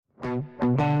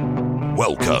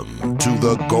Welcome to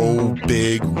the Go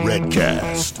Big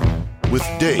Redcast with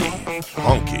Dave,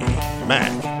 Honky,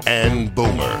 Mac, and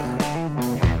Boomer.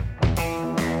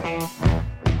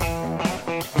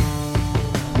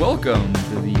 Welcome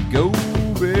to the Go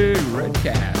Big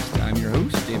Redcast. I'm your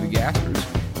host, David Gaspers,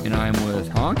 and I'm with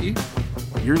Honky.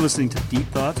 You're listening to Deep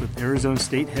Thoughts with Arizona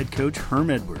State head coach Herm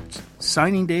Edwards.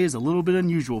 Signing day is a little bit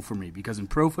unusual for me because in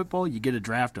pro football, you get to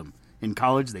draft them. In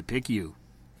college, they pick you.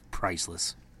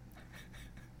 Priceless.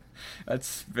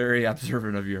 That's very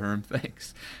observant of you, Herm.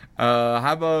 Thanks.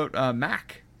 How about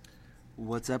Mac?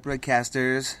 What's up,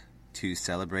 Redcasters? To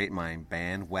celebrate my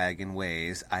bandwagon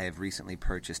ways, I have recently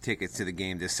purchased tickets to the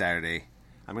game this Saturday.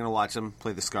 I'm going to watch them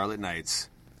play the Scarlet Knights.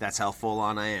 That's how full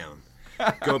on I am.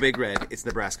 Go Big Red. It's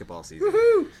Nebrasketball season.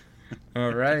 Woohoo!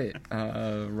 All right.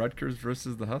 Rutgers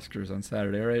versus the Huskers on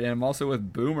Saturday. All right. And I'm also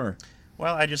with Boomer.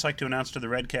 Well, I'd just like to announce to the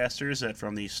Redcasters that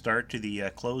from the start to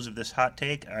the close of this hot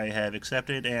take, I have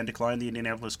accepted and declined the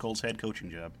Indianapolis Colts head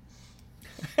coaching job.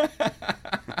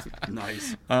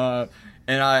 Nice.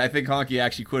 And I think Honky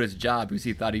actually quit his job because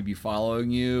he thought he'd be following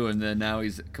you, and then now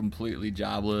he's completely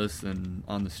jobless and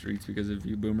on the streets because of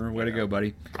you, Boomer. Way to go,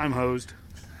 buddy. I'm hosed.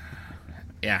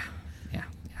 Yeah.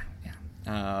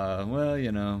 Well,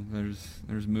 you know,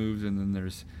 there's moves, and then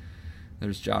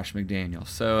there's Josh McDaniels.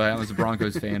 So I was a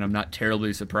Broncos fan. I'm not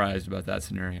terribly surprised about that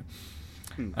scenario.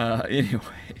 Anyway,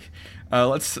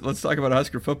 let's talk about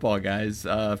Husker football, guys.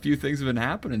 A few things have been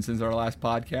happening since our last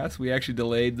podcast. We actually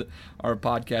delayed our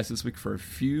podcast this week for a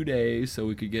few days so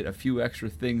we could get a few extra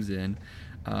things in.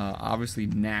 Obviously,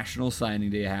 National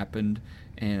Signing Day happened,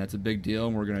 and that's a big deal,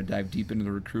 and we're going to dive deep into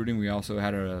the recruiting. We also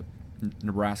had a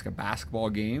Nebraska basketball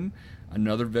game,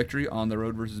 another victory on the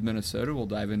road versus Minnesota. We'll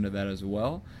dive into that as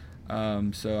well.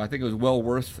 So I think it was well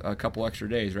worth a couple extra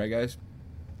days, right, guys?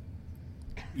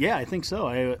 Yeah, I think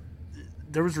so.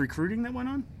 There was recruiting that went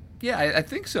on? Yeah, I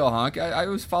think so, Honk. I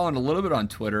was following a little bit on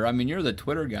Twitter. I mean, you're the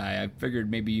Twitter guy. I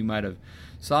figured maybe you might have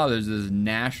saw there's this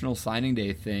National Signing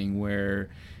Day thing where,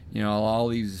 you know, all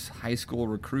these high school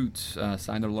recruits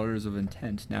signed their letters of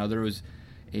intent. Now, there was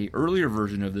a earlier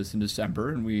version of this in December,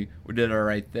 and we did it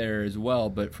right there as well.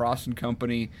 But Frost &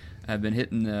 Company have been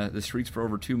hitting the streets for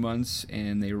over 2 months,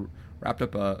 and they wrapped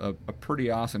up a pretty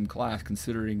awesome class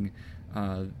considering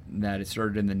that it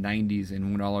started in the 90s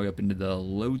and went all the way up into the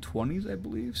low 20s, I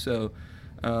believe. So,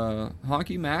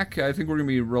 Honky, Mac, I think we're going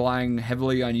to be relying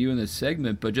heavily on you in this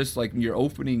segment, but just like your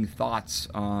opening thoughts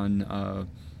on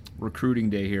recruiting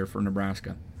day here for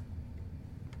Nebraska.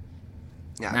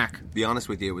 Yeah, Mac. to be honest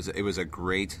with you, it was a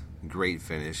great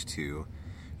finish to,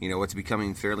 you know, what's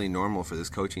becoming fairly normal for this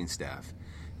coaching staff.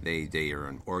 They are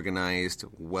an organized,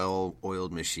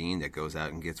 well-oiled machine that goes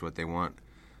out and gets what they want.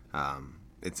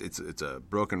 It's a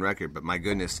broken record, but my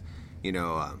goodness, you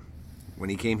know, when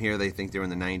he came here, they think they were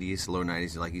in the 90s, low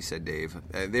 90s, like you said, Dave.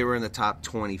 They were in the top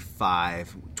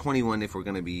 25, 21 if we're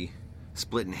going to be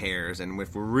splitting hairs, and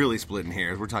if we're really splitting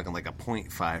hairs, we're talking like a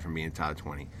 0.5 from being top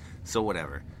 20. So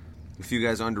whatever. A few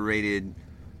guys underrated,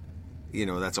 you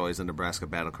know, that's always the Nebraska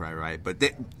battle cry, right? But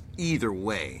either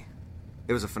way,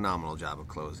 it was a phenomenal job of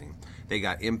closing. They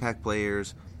got impact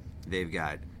players, they've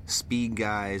got speed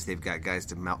guys, they've got guys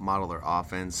to model their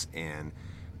offense, and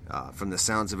from the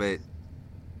sounds of it,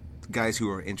 guys who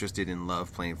are interested in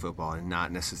love playing football and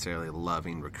not necessarily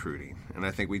loving recruiting. And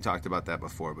I think we talked about that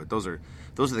before, but those are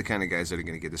the kind of guys that are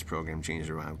going to get this program changed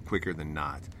around quicker than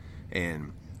not.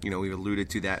 And, you know, we've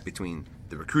alluded to that between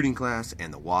the recruiting class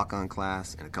and the walk-on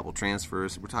class and a couple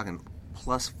transfers. We're talking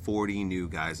plus 40 new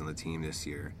guys on the team this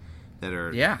year that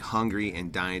are hungry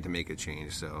and dying to make a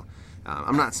change. So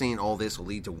I'm not saying all this will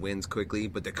lead to wins quickly,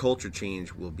 but the culture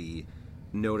change will be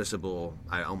noticeable,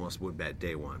 I almost would bet,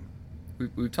 day one.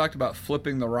 We've talked about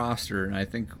flipping the roster, and I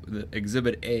think the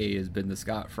Exhibit A has been the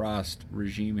Scott Frost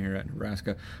regime here at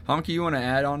Nebraska. Honky, you want to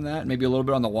add on that? Maybe a little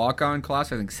bit on the walk-on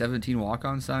class? I think 17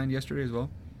 walk-ons signed yesterday as well.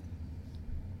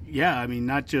 Yeah, I mean,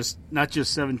 not just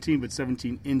 17, but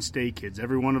 17 in-state kids.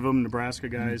 Every one of them Nebraska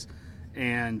guys,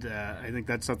 and I think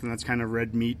that's something that's kind of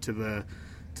red meat to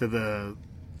the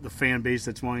fan base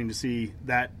that's wanting to see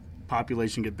that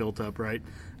population get built up, right?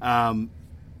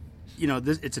 You know,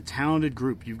 it's a talented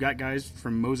group. You've got guys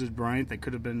from Moses Bryant that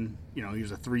could have been, you know, he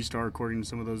was a 3-star according to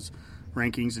some of those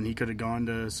rankings, and he could have gone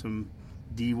to some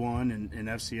D1 and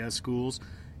FCS schools.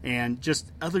 And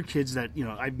just other kids that, you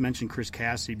know, I've mentioned Chris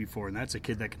Cassidy before, and that's a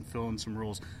kid that can fill in some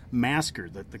roles. Masker,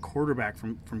 the quarterback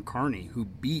from Kearney, who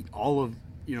beat all of,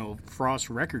 you know, Frost's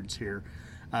records here.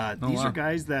 These are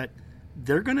guys that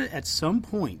they're going to, at some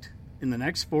point in the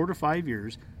next 4 to 5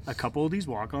 years, a couple of these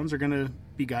walk-ons are going to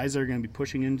be guys that are going to be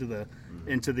pushing into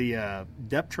the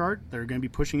depth chart. They're going to be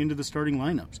pushing into the starting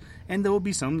lineups, and there will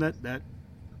be some that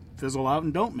fizzle out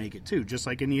and don't make it too, just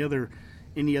like any other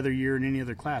year in any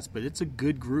other class. But it's a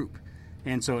good group,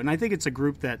 and I think it's a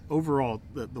group that overall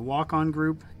the walk-on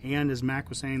group, and as Mac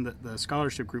was saying, the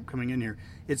scholarship group coming in here,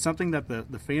 it's something that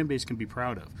the fan base can be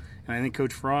proud of, and I think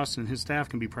Coach Frost and his staff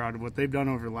can be proud of what they've done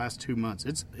over the last 2 months.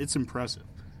 It's impressive,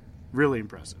 really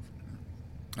impressive.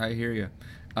 I hear you.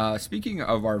 Speaking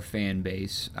of our fan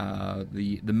base,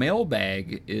 the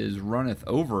mailbag is runneth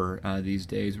over these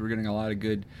days. We're getting a lot of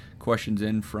good questions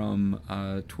in from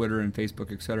Twitter and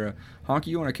Facebook, etc. Honky,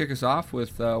 you want to kick us off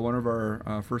with one of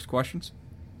our first questions?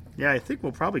 Yeah, I think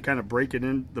we'll probably kind of break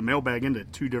the mailbag into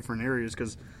two different areas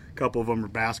because a couple of them are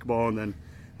basketball, and then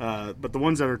but the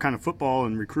ones that are kind of football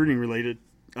and recruiting related,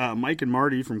 Mike and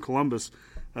Marty from Columbus,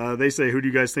 they say, who do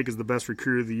you guys think is the best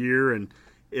recruiter of the year, and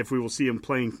if we will see him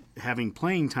having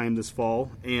playing time this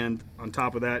fall. And on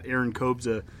top of that, Aaron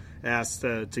Kobza asked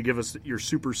to give us your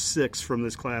Super Six from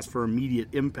this class for immediate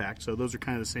impact. So those are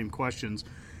kind of the same questions.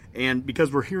 And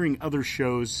because we're hearing other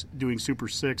shows doing Super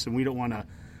Six, and we don't want to,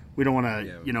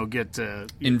 get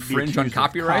infringe on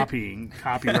copyright,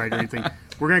 copyright or anything.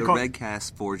 We're going to call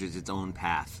Redcast forges its own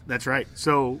path. That's right.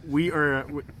 So we're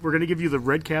going to give you the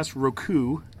Redcast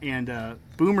Roku, and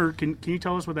Boomer, can you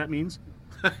tell us what that means?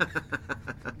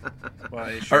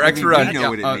 Our expert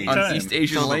on East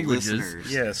Asian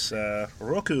languages. Yes,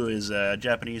 Roku is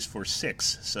Japanese for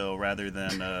six. So rather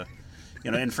than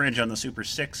infringe on the Super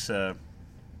Six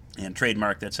and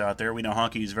trademark that's out there, we know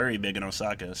Honky is very big in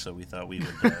Osaka, so we thought we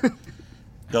would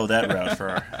go that route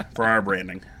for our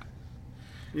branding.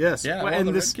 Yes, yeah, and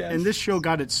this show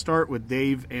got its start with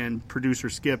Dave and producer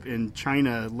Skip in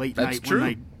China late night one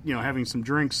night, having some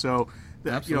drinks. So.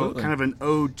 Absolutely. Kind of an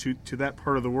ode to that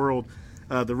part of the world.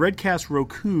 The Redcast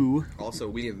Roku. Also,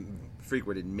 we have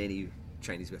frequented many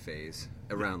Chinese buffets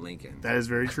around Lincoln. That is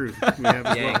very true. We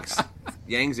have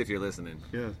Yang's, if you're listening.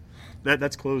 Yeah,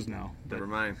 that's closed now. Never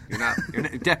mind. You're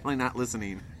definitely not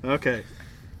listening. Okay,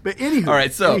 but anywho. All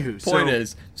right.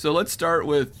 So let's start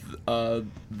with the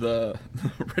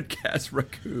Redcast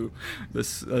Roku,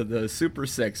 the Super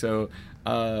Six. So.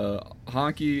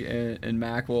 Honky and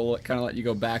Mac will kind of let you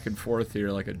go back and forth here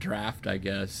like a draft, I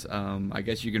guess. I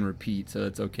guess you can repeat, so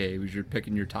that's okay because you're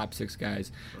picking your top 6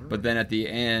 guys. But then at the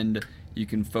end, you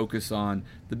can focus on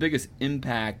the biggest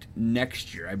impact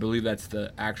next year. I believe that's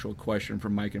the actual question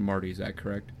from Mike and Marty. Is that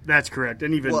correct? That's correct.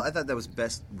 And I thought that was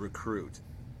best recruit.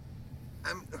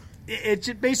 It's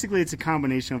a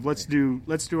combination of let's do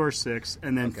our 6,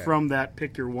 and then from that,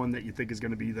 pick your one that you think is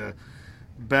going to be the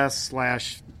best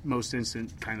 / most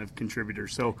instant kind of contributor.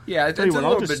 So yeah, it's a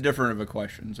little bit different of a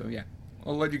question. So yeah,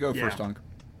 I'll let you go first, Honk.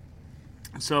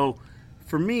 So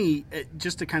for me,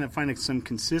 just to kind of find some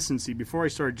consistency before I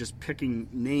started just picking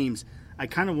names, I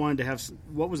kind of wanted to have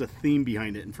what was a theme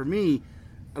behind it. And for me,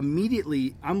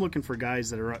 immediately, I'm looking for guys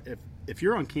that are if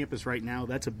you're on campus right now,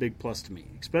 that's a big plus to me,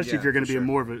 especially if you're going to be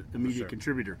more of an immediate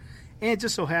contributor. And it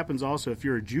just so happens also if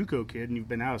you're a JUCO kid and you've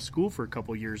been out of school for a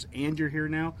couple of years and you're here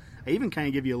now, I even kind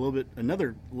of give you a little bit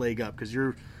another leg up because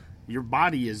your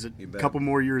body is a couple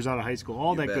more years out of high school,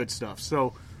 all that good stuff.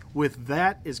 So with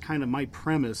that is kind of my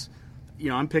premise.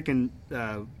 I'm picking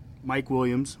Mike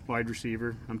Williams, wide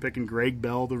receiver. I'm picking Greg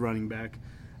Bell, the running back.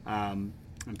 I'm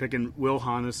picking Will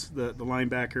Hannes, the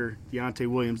linebacker, Deontay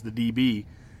Williams, the DB.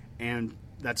 And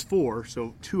that's 4.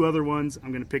 So 2 other ones, I'm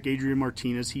going to pick Adrian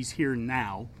Martinez. He's here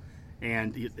now.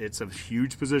 And it's a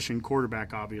huge position,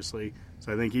 quarterback, obviously.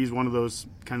 So I think he's one of those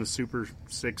kind of Super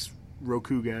 6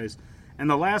 Roku guys. And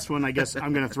the last one, I guess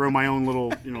I'm going to throw my own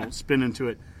little spin into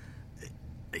it.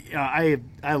 I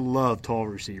love tall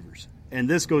receivers. And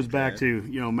this goes back to,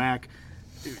 Mac,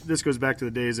 this goes back to the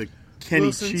days of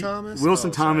Wilson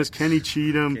Thomas, Kenny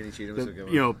Cheatham,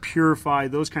 Purify,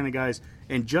 those kind of guys.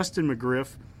 And Justin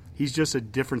McGriff, he's just a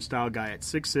different style guy at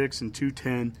 6'6" and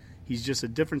 210. He's just a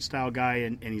different style guy,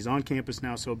 and he's on campus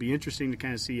now, so it'll be interesting to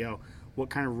kind of see what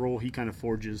kind of role he kind of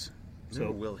forges.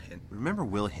 Remember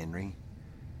Will Henry?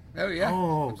 Oh, yeah.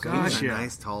 Oh, gosh, he was a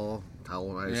nice, tall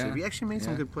wide receiver. He actually made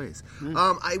some good plays.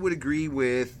 I would agree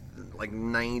with like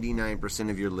 99%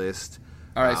 of your list.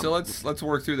 All right, so let's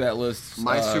work through that list.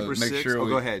 My Super make 6. Sure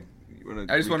go ahead.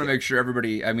 I just want to make sure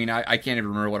everybody. I mean, I can't even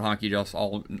remember what Honky just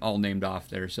all named off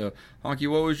there. So, Honky,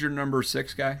 what was your number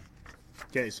 6 guy?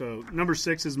 Okay, so number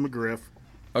 6 is McGriff.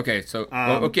 Okay, so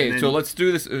so let's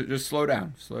do this. Just slow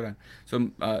down. So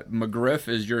McGriff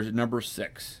is your number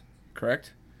 6,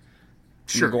 correct?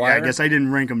 Sure. Yeah, I guess I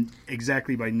didn't rank them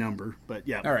exactly by number, but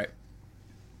yeah. All right.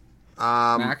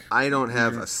 Mac? I don't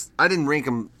have I didn't rank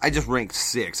them. I just ranked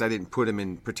 6. I didn't put them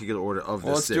in particular order of the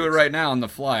Well, let's 6. do it right now on the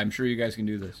fly. I'm sure you guys can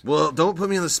do this. Well, don't put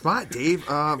me on the spot, Dave.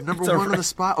 Number It's one all on right. the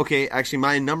spot. Okay, actually,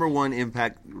 my number one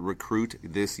impact recruit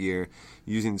this year,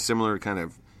 using similar kind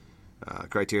of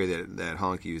criteria that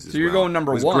Honk uses. So you're going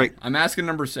number 1. I'm asking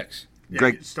number 6. Yeah,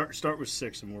 Greg- start with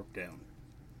 6 and work down.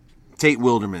 Tate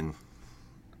Wilderman.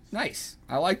 Nice.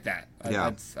 I like that.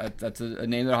 Yeah. That's a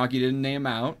name that Honky didn't name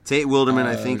out. Tate Wilderman,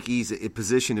 I think he's a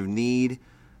position of need.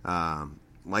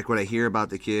 Like what I hear about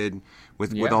the kid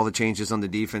with all the changes on the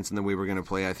defense and the way we're going to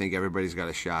play, I think everybody's got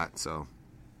a shot. So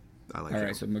I like All him.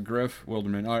 right, so McGriff,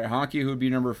 Wilderman. All right, Honky, who would be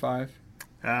number 5?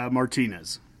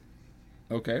 Martinez.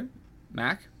 Okay.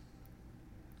 Mac?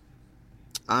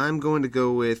 I'm going to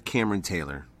go with Cameron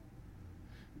Taylor.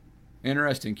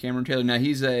 Interesting. Cameron Taylor. Now,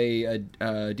 he's a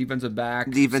defensive back.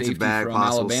 Defensive safety back, from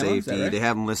possible Alabama. Is that safety. right? They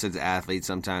have him listed as athlete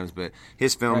sometimes, but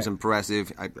his film's Right.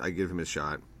 impressive. I give him a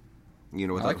shot. You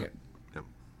know what I like it. Yeah.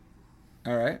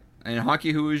 All right. And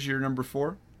Honky, who is your number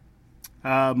 4?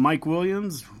 Mike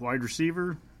Williams, wide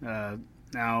receiver.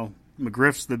 Now,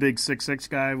 McGriff's the big 6'6"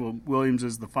 guy. Well, Williams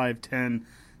is the 5'10"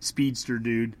 speedster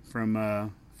dude from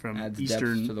Adds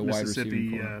Eastern depth to the wide Mississippi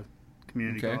receiving core.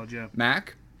 Community Okay. College. Yeah.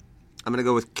 Mac? I'm going to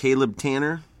go with Caleb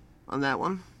Tanner on that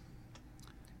one.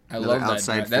 I Another love that.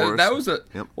 outside That force. was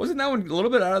wasn't that one a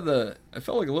little bit out of the? I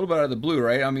felt like a little bit out of the blue,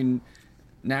 right? I mean,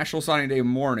 National Signing Day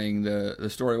morning, the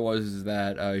story was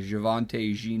that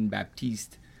Javonte Jean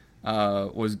Baptiste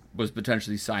was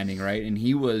potentially signing, right, and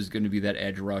he was going to be that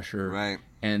edge rusher, Right.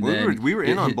 And we then were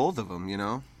in on both of them, you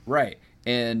know. right,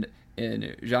 and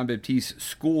Jean Baptiste's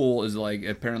school is like,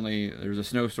 apparently there's a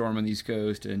snowstorm on the East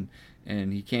Coast, and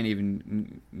he can't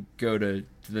even go to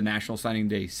the National Signing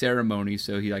Day ceremony,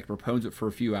 so he like postpones it for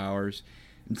a few hours.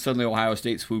 And suddenly Ohio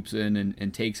State swoops in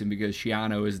and takes him because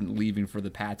Shiano isn't leaving for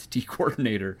the Pats D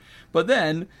coordinator. But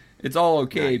then it's all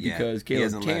okay Not yet. because He Caleb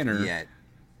hasn't left Tanner. yet.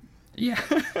 Yeah,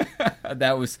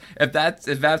 that was if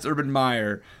that's Urban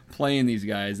Meyer playing these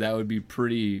guys, that would be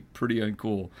pretty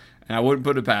uncool. And I wouldn't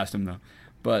put it past him though.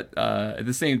 But at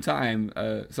the same time,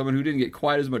 someone who didn't get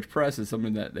quite as much press as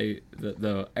someone that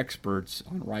the experts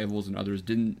on Rivals and others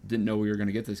didn't know we were going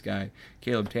to get this guy.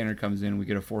 Caleb Tanner comes in, and we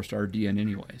get a 4-star DN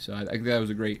anyway. So I think that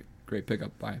was a great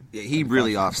pickup by him. Yeah, he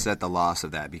really offset the loss of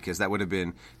that because that would have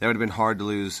been hard to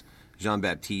lose Jean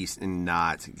Baptiste and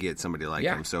not get somebody like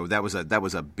him. So that was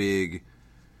a big,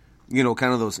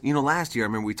 kind of those. Last year I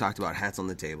remember we talked about hats on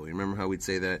the table. You remember how we'd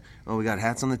say that? Oh, we got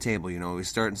hats on the table. We're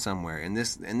starting somewhere. And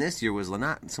this year was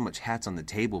not so much hats on the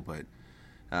table, but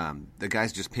the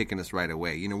guys just picking us right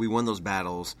away. We won those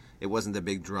battles. It wasn't the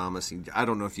big drama scene. I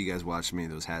don't know if you guys watched many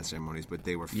of those hat ceremonies, but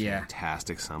they were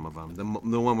fantastic. Some of them.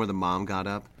 The one where the mom got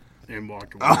up And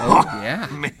walked away. Oh yeah,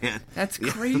 man, that's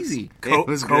crazy. it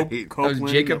was great. That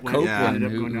was Jacob Copeland ended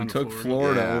up going who down to took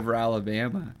Florida Yeah. over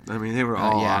Alabama. I mean, they were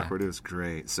all yeah. awkward. It was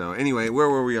great. So anyway, where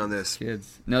were we on this?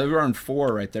 Kids. No, we were on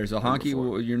 4 right there. So Honky,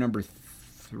 4. you're number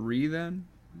 3 then?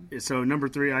 So number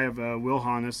 3, I have Will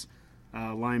Hannes,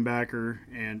 linebacker,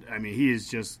 and I mean he is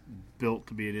just built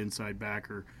to be an inside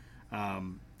backer.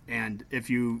 And if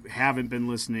you haven't been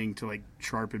listening to like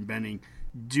Sharp and Benning,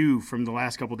 do from the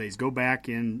last couple of days, go back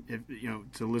in,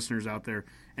 to listeners out there,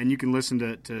 and you can listen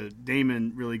to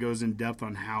Damon really goes in depth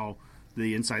on how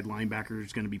the inside linebacker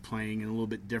is going to be playing and a little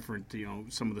bit different,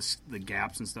 some of the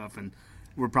gaps and stuff. And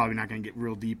we're probably not going to get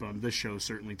real deep on this show,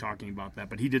 certainly talking about that.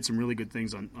 But he did some really good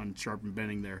things on Sharp and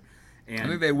Benning there. And I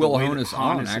think they will the way hone that us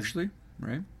on, Hannes is- actually,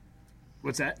 right?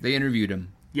 What's that? They interviewed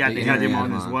him. Yeah, they had him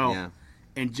interviewed on as well. Yeah.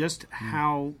 And just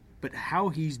how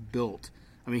he's built.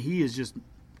 I mean, he is just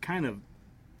kind of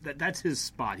that's his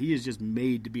spot. He is just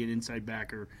made to be an inside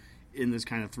backer in this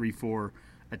kind of 3-4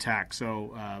 attack.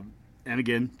 So, and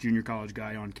again, junior college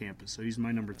guy on campus. So he's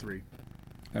my number 3.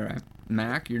 All right.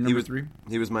 Mac, you're number 3?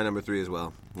 He was my number 3 as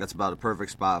well. That's about a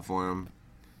perfect spot for him.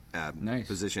 Nice.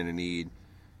 Position of need.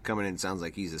 Coming in, sounds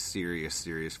like he's a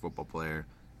serious football player.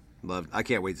 I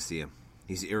can't wait to see him.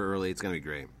 He's here early. It's going to be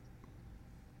great.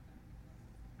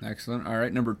 Excellent. All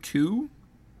right, number 2?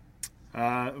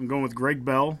 I'm going with Greg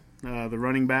Bell, the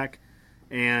running back.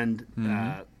 And,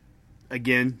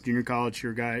 again, junior college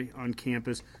here guy on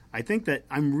campus. I think that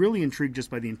I'm really intrigued just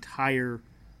by the entire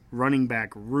running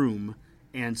back room.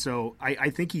 And so I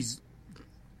think he's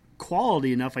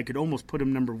quality enough I could almost put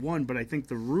him number 1, but I think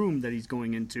the room that he's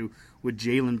going into with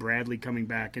Jalen Bradley coming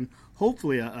back and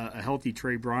hopefully a healthy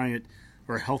Trey Bryant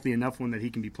or a healthy enough one that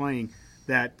he can be playing,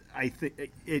 that I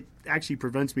think it actually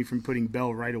prevents me from putting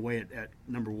Bell right away at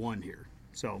number 1 here.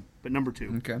 So, but number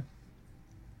 2. Okay.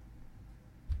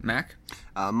 Mac?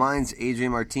 Mine's AJ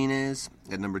Martinez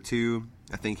at number 2.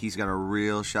 I think he's got a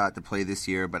real shot to play this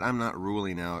year, but I'm not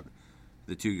ruling out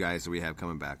the two guys that we have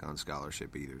coming back on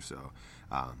scholarship either. So,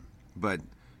 but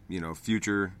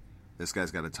future, this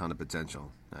guy's got a ton of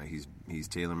potential. He's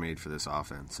tailor-made for this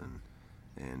offense,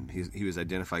 and he was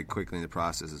identified quickly in the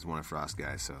process as one of Frost's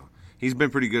guys. So he's been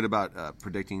pretty good about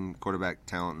predicting quarterback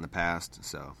talent in the past.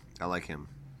 So I like him.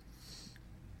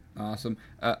 Awesome.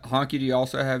 Honky, do you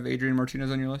also have Adrian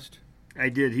Martinez on your list? I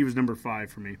did. He was number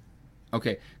 5 for me.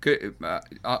 Okay.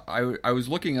 I was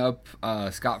looking up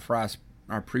Scott Frost,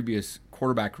 our previous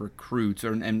quarterback recruits,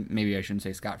 and maybe I shouldn't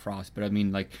say Scott Frost, but I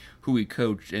mean like who he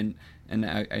coached, and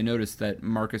I noticed that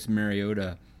Marcus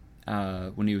Mariota,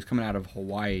 when he was coming out of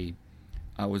Hawaii,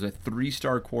 was a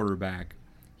 3-star quarterback.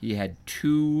 He had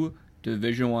 2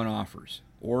 Division I offers,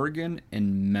 Oregon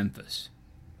and Memphis.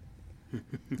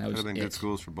 That was been good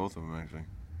schools for both of them, actually.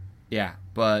 Yeah,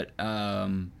 but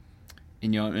and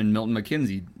Milton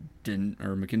McKenzie didn't,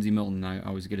 or Mackenzie Milton. I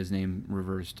always get his name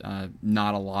reversed.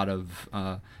 Not a lot of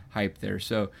hype there.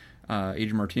 So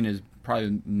Adrian Martinez, probably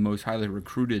the most highly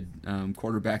recruited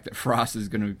quarterback that Frost is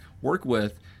going to work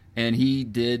with, and he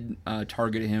did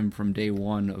target him from day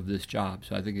one of this job.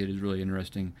 So I think it is really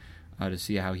interesting to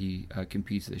see how he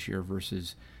competes this year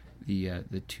versus the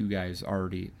 2 guys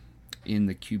already in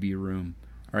the QB room.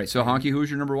 All right, so Honky, who's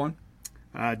your number 1?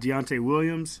 Deontay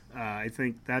Williams. I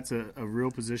think that's a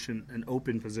real position, an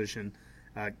open position,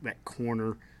 that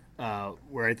corner,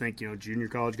 where I think junior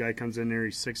college guy comes in there.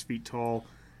 He's 6 feet tall,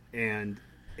 and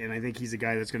I think he's a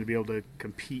guy that's going to be able to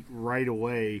compete right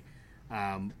away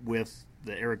with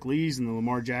the Eric Lees and the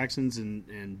Lamar Jacksons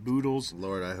and Boodles.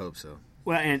 Lord, I hope so.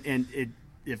 Well, and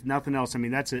if nothing else, I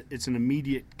mean it's an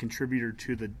immediate contributor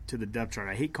to the depth chart.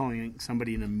 I hate calling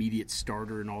somebody an immediate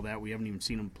starter and all that. We haven't even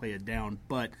seen him play it down,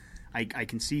 but I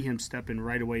can see him step in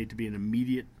right away to be an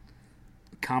immediate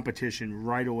competition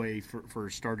right away for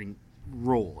a starting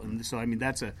role. And so I mean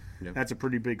that's a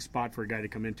pretty big spot for a guy to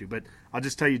come into. But I'll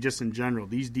just tell you, just in general,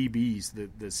 these DBs,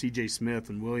 the C.J. Smith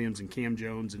and Williams and Cam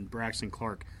Jones and Braxton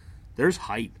Clark, there's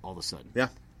height all of a sudden. Yeah.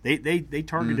 They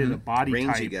targeted a body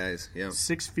rangy type, guys,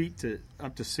 6 feet to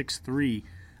up to 6'3".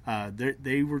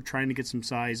 They were trying to get some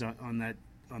size on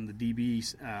the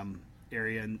DBs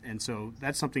area, and so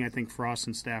that's something I think Frost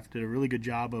and staff did a really good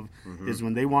job of. Is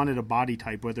when they wanted a body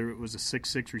type, whether it was a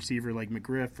 6'6" receiver like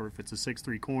McGriff, or if it's a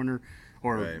 6'3" corner,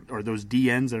 or those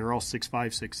DNs that are all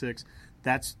 6'5",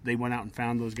 6'6". They went out and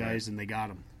found those guys and they got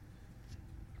them.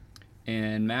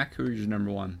 And Mac, who's your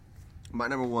number 1? My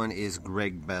number 1 is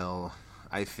Greg Bell.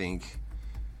 I think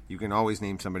you can always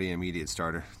name somebody an immediate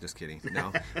starter. Just kidding.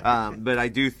 No. But I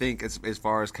do think as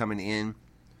far as coming in,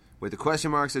 with the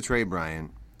question marks of Trey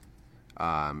Bryant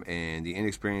and the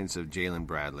inexperience of Jalen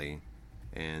Bradley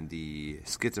and the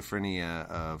schizophrenia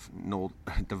of Noel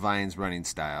Devine's running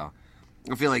style,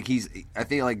 I feel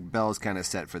like Bell's kind of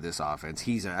set for this offense.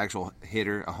 He's an actual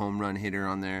hitter, a home run hitter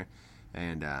on there,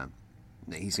 and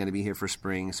he's going to be here for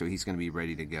spring, so he's going to be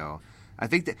ready to go. I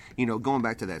think that, going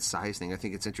back to that size thing, I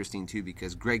think it's interesting, too,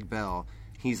 because Greg Bell,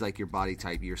 he's like your body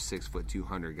type, your 6',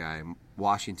 200 guy.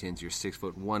 Washington's your 6',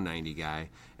 190 guy.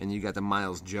 And you got the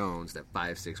Miles Jones, that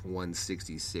 5'6",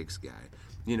 166 guy.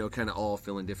 Kind of all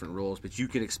filling different roles. But you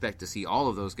can expect to see all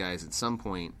of those guys at some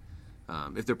point,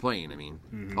 if they're playing,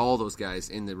 all those guys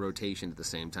in the rotation at the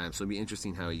same time. So it'll be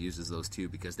interesting how he uses those two,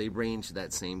 because they range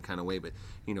that same kind of way. But,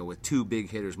 with 2 big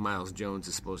hitters, Miles Jones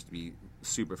is supposed to be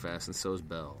super fast, and so is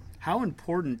Bell. How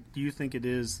important do you think it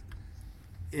is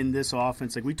in this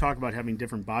offense? Like, we talk about having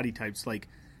different body types. Like,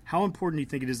 how important do you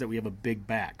think it is that we have a big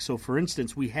back? So, for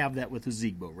instance, we have that with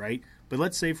Ezigbo, right? But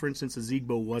let's say, for instance,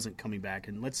 Ezigbo wasn't coming back,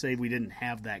 and let's say we didn't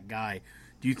have that guy.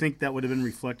 Do you think that would have been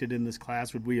reflected in this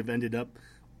class? Would we have ended up,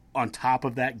 on top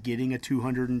of that, getting a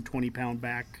 220-pound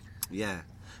back? Yeah.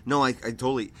 No,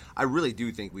 I really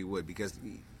do think we would, because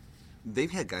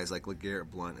they've had guys like LeGarrette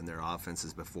Blount in their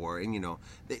offenses before, and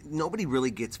nobody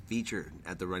really gets featured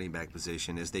at the running back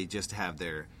position, as they just have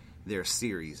their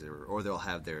series, or they'll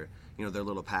have their their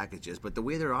little packages. But the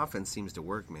way their offense seems to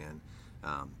work, man,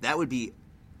 that would be,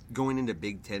 going into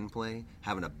Big Ten play,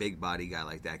 having a big body guy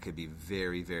like that could be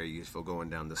very, very useful going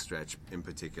down the stretch in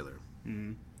particular.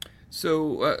 Mm-hmm.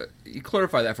 So you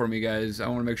clarify that for me, guys. I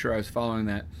want to make sure I was following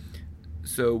that.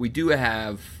 So we do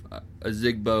have a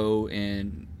Ezigbo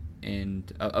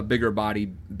and a bigger body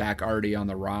back already on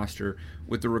the roster.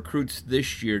 With the recruits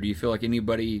this year, do you feel like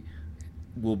anybody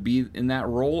will be in that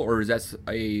role, or is that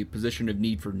a position of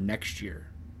need for next year,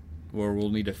 or we'll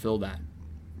need to fill that?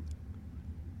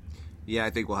 Yeah, I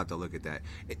think we'll have to look at that.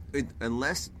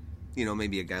 Unless,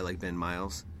 maybe a guy like Ben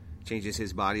Miles changes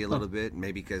his body a little bit,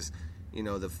 maybe because,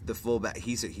 the fullback,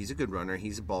 he's a good runner,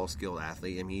 he's a ball-skilled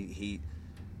athlete. I mean,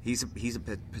 he's a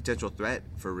potential threat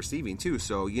for receiving too.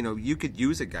 So you could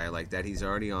use a guy like that. He's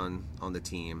already on the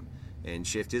team and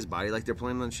shift his body like they're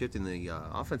planning on shifting the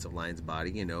offensive line's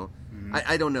body. Mm-hmm.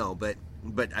 I don't know, but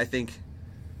I think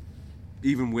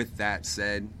even with that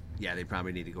said, yeah, they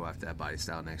probably need to go after that body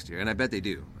style next year, and I bet they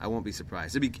do. I won't be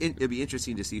surprised. It'd be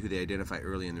interesting to see who they identify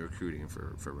early in the recruiting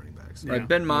for running backs. Right,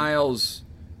 Ben Miles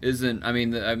isn't. I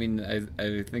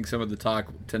think some of the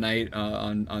talk tonight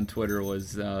on Twitter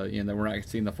was that we're not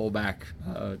seeing the fullback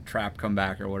trap come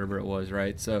back or whatever it was,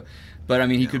 right? So, but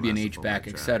he could be an H back,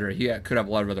 etc. He could have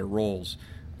a lot of other roles,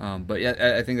 but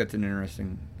yeah, I think that's an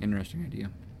interesting idea.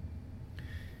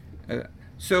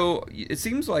 So it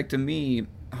seems like to me,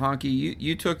 Honky,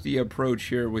 you took the approach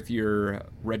here with your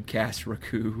Redcast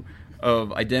Raku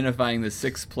of identifying the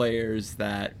 6 players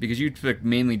because you took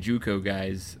mainly JUCO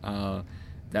guys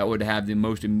that would have the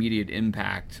most immediate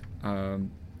impact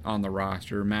on the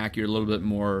roster. Mac, you're a little bit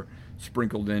more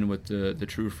sprinkled in with the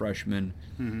true freshmen.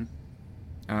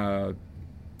 Mm-hmm.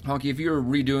 Honky, if you were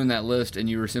redoing that list and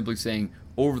you were simply saying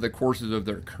over the courses of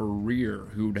their career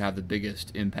who would have the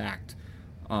biggest impact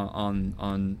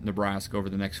on Nebraska over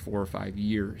the next 4 or 5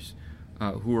 years,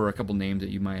 who are a couple names that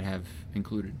you might have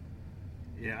included?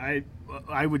 Yeah,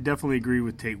 I would definitely agree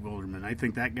with Tate Wilderman. I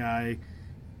think that guy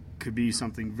could be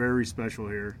something very special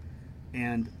here.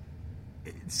 And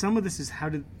some of this is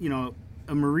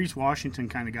a Maurice Washington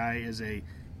kind of guy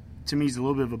to me, he's a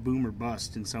little bit of a boomer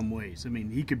bust in some ways.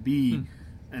 He could be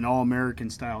an All-American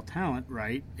style talent,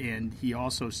 right? And he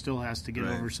also still has to get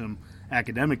over some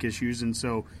academic issues. And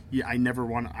so I'm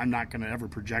not going to ever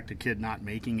project a kid not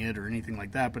making it or anything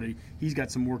like that, but he's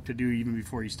got some work to do even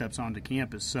before he steps onto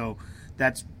campus. So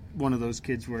that's one of those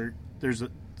kids where there's a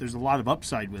lot of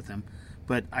upside with him.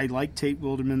 But I like Tate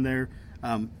Wilderman there.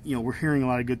 We're hearing a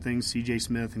lot of good things. C.J.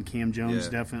 Smith and Cam Jones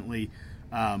definitely.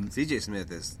 C.J.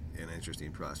 Smith is an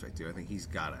interesting prospect, too. I think he's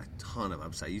got a ton of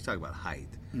upside. You talk about height.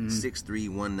 6'3",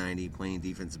 190, playing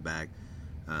defensive back.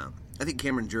 I think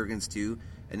Cameron Jurgens, too,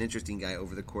 an interesting guy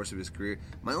over the course of his career.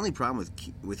 My only problem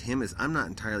with him is I'm not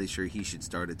entirely sure he should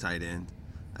start at tight end.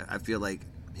 I feel like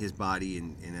his body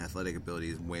and athletic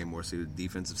ability is way more suited to the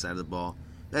defensive side of the ball.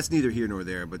 That's neither here nor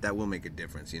there, but that will make a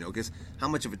difference, because how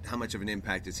much of an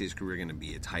impact is his career going to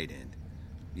be at tight end?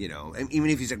 And even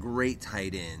if he's a great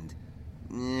tight end,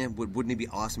 wouldn't it be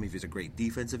awesome if he's a great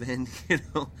defensive end?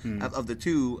 Of the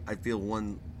two, I feel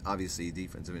one, obviously,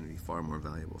 defensive end would be far more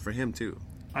valuable for him too.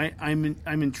 I'm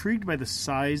intrigued by the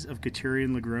size of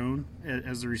Katerian Legrone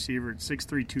as the receiver at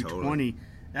 6'3", 220. Totally.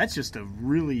 That's just a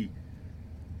really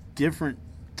different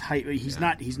type. He's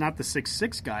not the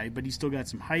 6'6" guy, but he's still got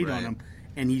some height on him.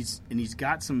 And he's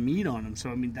got some meat on him.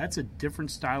 So, that's a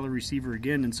different style of receiver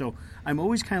again. And so I'm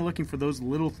always kind of looking for those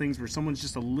little things where someone's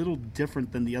just a little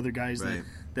different than the other guys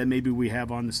that maybe we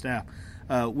have on the staff.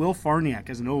 Will Farniak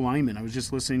as an O-lineman, I was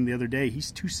just listening the other day.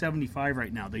 He's 275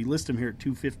 right now. They list him here at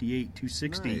 258,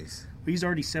 260. Nice. But he's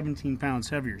already 17 pounds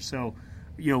heavier. So,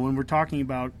 when we're talking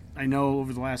about, I know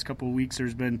over the last couple of weeks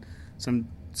there's been some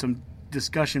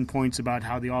discussion points about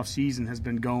how the offseason has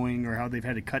been going or how they've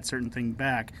had to cut certain things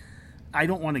back. I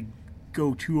don't want to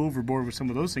go too overboard with some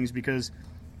of those things because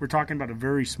we're talking about a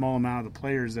very small amount of the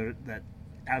players that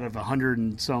out of 100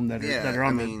 and some that are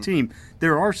on the team.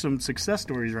 There are some success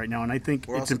stories right now, and I think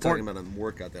we're it's also important. talking about a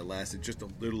workout that lasted just a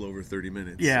little over 30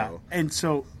 minutes. Yeah, so. And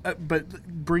so, but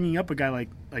bringing up a guy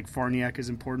like Farniak is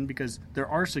important because there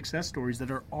are success stories that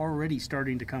are already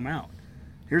starting to come out.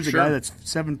 Here's a guy that's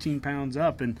 17 pounds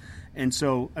up, and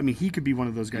so he could be one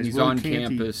of those guys. And he's on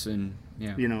campus and.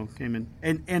 Yeah. Came in.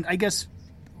 And I guess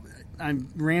I'm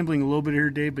rambling a little bit here,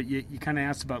 Dave, but you kind of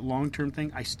asked about long-term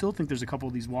thing. I still think there's a couple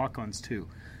of these walk-ons, too.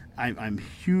 I'm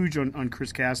huge on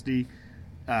Chris Cassidy.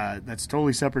 That's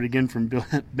totally separate, again, from Bill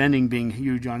Benning being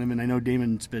huge on him, and I know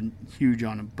Damon's been huge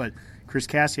on him. But Chris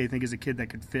Cassidy, I think, is a kid that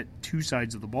could fit two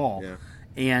sides of the ball. Yeah.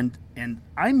 And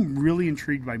I'm really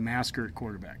intrigued by Masker at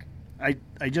quarterback.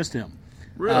 I just am.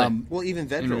 Really? Well, even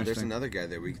Vedral, there's another guy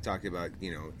that we talked about,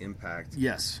 impact.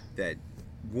 Yes. That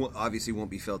obviously won't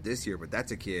be felt this year, but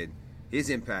that's a kid. His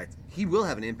impact, he will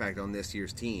have an impact on this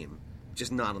year's team,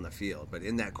 just not on the field. But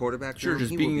in that quarterback room,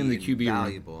 just he being will in be the QB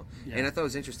valuable. Yeah. And I thought it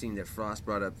was interesting that Frost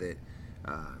brought up that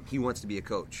he wants to be a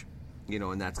coach,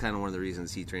 and that's kind of one of the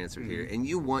reasons he transferred here. And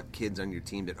you want kids on your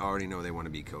team that already know they want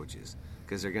to be coaches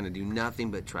because they're going to do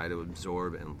nothing but try to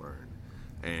absorb and learn.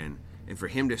 And for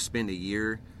him to spend a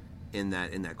year in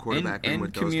that quarterback room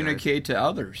with those guys. And communicate to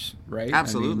others, right?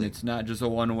 Absolutely. It's not just a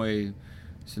one-way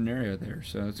scenario there,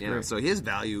 so it's great. So his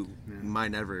value might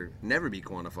never be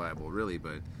quantifiable, really,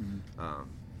 but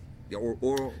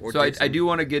So I do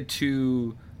want to get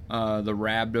to the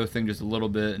rhabdo thing just a little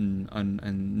bit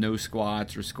and no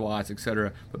squats or squats,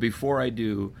 etc. But before I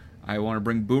do, I want to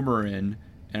bring Boomer in,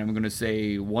 and I'm going to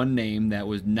say one name that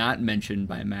was not mentioned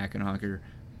by Mac and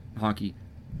Honky,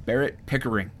 Barrett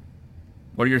Pickering.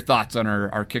 What are your thoughts on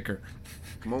our kicker?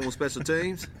 Come on with special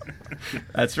teams.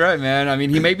 That's right, man. I mean,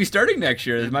 he may be starting next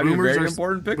year. This might be a very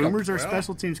important pickup. Boomer's our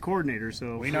special teams coordinator,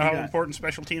 so we know how important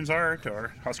special teams are to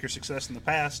our Husker success in the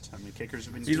past. I mean, kickers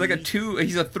have been. He's like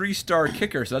he's a 3-star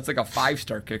kicker, so that's like a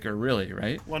 5-star kicker, really,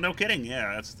 right? Well, no kidding.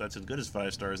 Yeah, that's as good as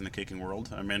 5 stars in the kicking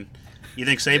world. I mean, you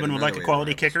think Saban would like a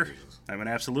quality kicker? I mean,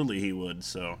 absolutely he would.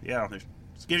 So yeah, it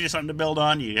gives you something to build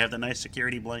on. You have the nice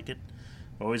security blanket.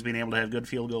 Always being able to have good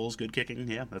field goals, good kicking.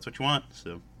 Yeah, that's what you want.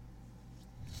 So.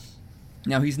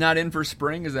 Now, he's not in for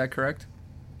spring, is that correct?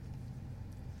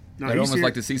 No, I'd almost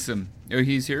like to see some. Oh,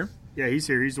 he's here? Yeah, he's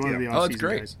here. He's one of the off-season that's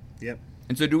great. guys. Yep.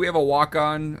 And so do we have a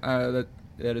walk-on that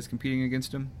is competing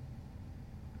against him?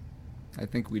 I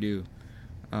think we do.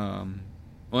 Well,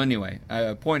 anyway,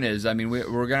 point is, I mean, we're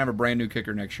going to have a brand new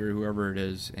kicker next year, whoever it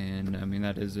is, and, I mean,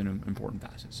 that is an important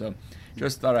facet. So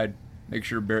just thought I'd make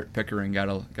sure Barrett Pickering got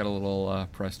a little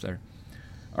press there.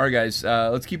 All right, guys,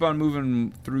 let's keep on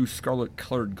moving through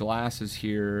scarlet-colored glasses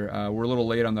here. We're a little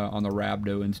late on the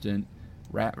rhabdo incident.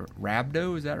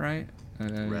 Rhabdo, is that right?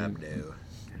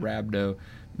 Rhabdo.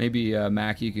 Maybe,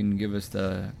 Mac, you can give us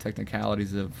the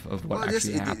technicalities of what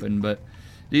actually happened. But,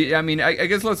 I mean, I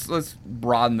guess let's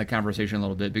broaden the conversation a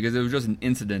little bit, because it was just an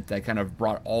incident that kind of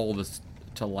brought all this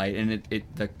to light. And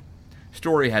the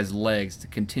story has legs.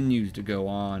 It continues to go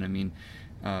on. I mean,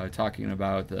 talking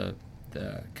about the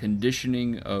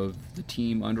conditioning of the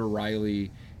team under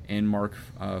Riley and Mark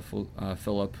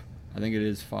Phillip. I think it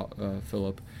is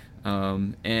Phillip.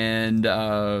 And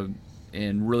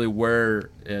really where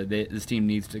this team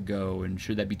needs to go, and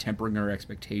should that be tempering our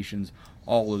expectations,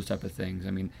 all those type of things.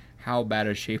 I mean, how bad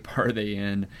a shape are they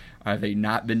in? Have they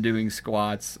not been doing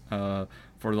squats for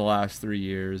the last 3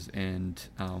 years? And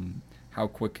how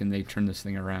quick can they turn this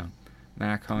thing around?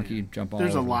 Mac, Honky, jump on.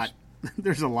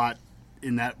 There's a lot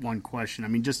in that one question. I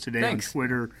mean, just today on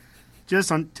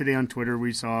Twitter,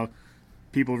 we saw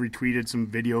people retweeted some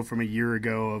video from a year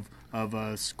ago of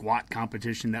a squat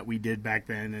competition that we did back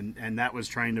then, and that was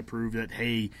trying to prove that,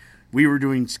 hey, we were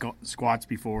doing squats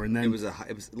before. And then it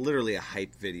was literally a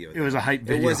hype video. It was a hype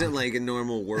video. It wasn't like a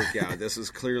normal workout. This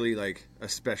was clearly like a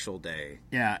special day.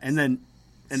 Yeah, and then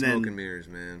smoke and mirrors,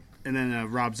 man. And then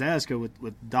Rob Zaska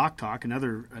with Doc Talk,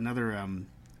 another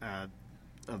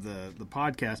of the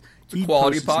podcast. He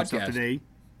quality posted some podcast stuff today,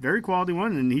 very quality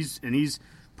one, and he's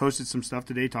posted some stuff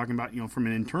today talking about, from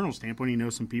an internal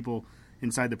standpoint. Some people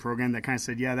inside the program that kind of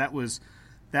said, yeah, that was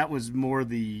more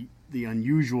the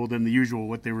unusual than the usual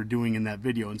what they were doing in that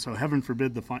video. And so heaven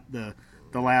forbid the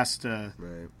last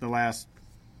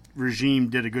regime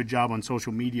did a good job on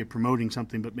social media promoting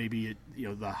something, but maybe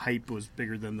the hype was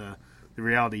bigger than the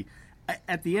reality.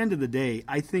 At the end of the day,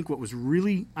 I think what was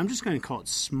really, I'm just going to call it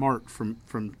smart from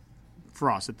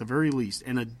Frost at the very least,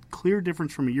 and a clear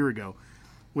difference from a year ago,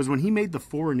 was when he made the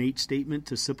 4 and 8 statement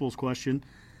to Sipple's question.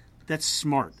 That's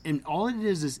smart. And all it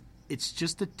is it's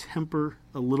just to temper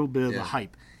a little bit of the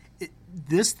hype.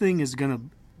 This thing's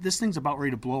about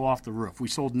ready to blow off the roof. We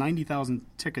sold 90,000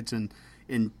 tickets in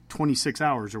 26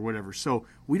 hours or whatever. So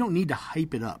we don't need to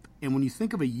hype it up. And when you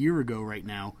think of a year ago right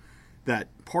now, that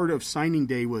part of signing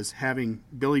day was having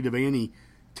Billy Devaney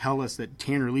tell us that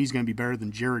Tanner Lee's going to be better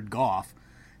than Jared Goff,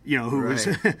 who was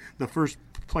the first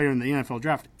player in the NFL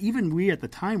draft. Even we at the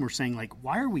time were saying, like,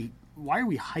 why are we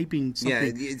hyping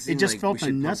something? Yeah, it just like felt we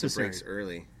unnecessary. Pump the brakes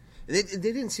early. They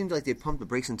didn't seem like they pumped the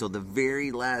brakes until the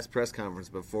very last press conference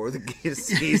before the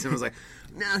season. Was like,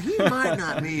 now he might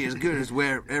not be as good as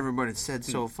where everybody said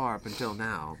so far up until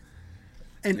now.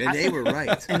 And they were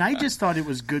right. And I just thought it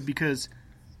was good because,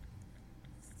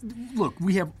 look,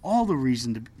 we have all the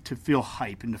reason to feel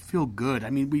hype and to feel good. I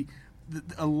mean,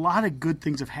 a lot of good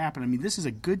things have happened. I mean, this is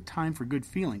a good time for good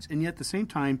feelings. And yet at the same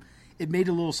time, it made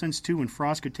a little sense, too, when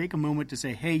Frost could take a moment to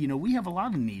say, hey, we have a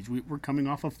lot of needs. We're coming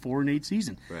off a 4 and 8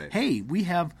 season. Right. Hey, we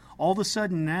have all of a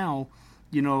sudden now,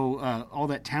 all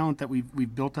that talent that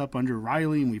we've built up under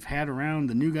Riley and we've had around,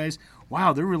 the new guys.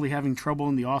 Wow, they're really having trouble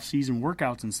in the off-season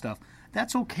workouts and stuff.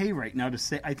 That's okay right now to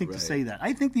say. I think to say that.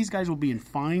 I think these guys will be in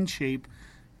fine shape,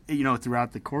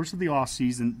 throughout the course of the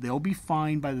off-season. They'll be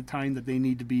fine by the time that they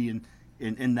need to be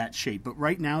in that shape. But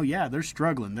right now, yeah, they're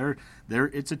struggling.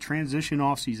 It's a transition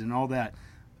off-season and all that.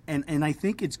 And I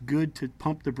think it's good to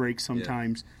pump the brakes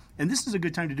sometimes. Yeah. And this is a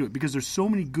good time to do it because there's so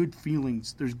many good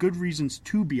feelings. There's good reasons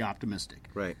to be optimistic.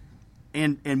 Right.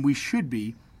 And we should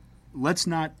be. Let's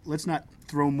not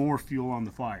throw more fuel on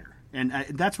the fire. And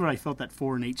that's what I felt that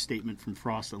 4-8 statement from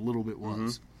Frost a little bit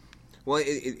was. Mm-hmm. Well,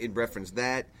 it referenced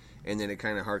that, and then it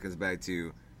kind of harkens back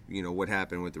to, what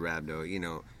happened with the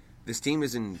Rhabdo. This team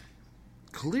is in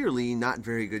clearly not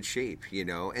very good shape,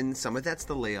 and some of that's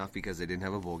the layoff because they didn't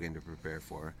have a bowl game to prepare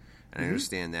for, and I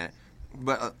understand that.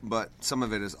 But some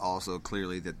of it is also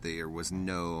clearly that there was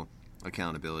no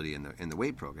accountability in the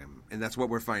weight program, and that's what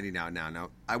we're finding out now. Now,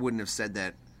 I wouldn't have said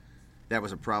that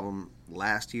was a problem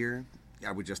last year.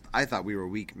 I thought we were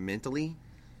weak mentally.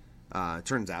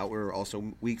 Turns out we were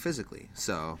also weak physically.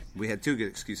 So we had two good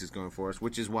excuses going for us,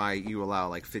 which is why you allow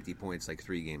like 50 points like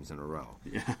 3 games in a row.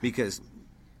 Yeah. Because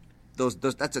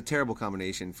that's a terrible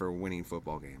combination for winning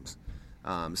football games.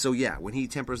 So yeah, when he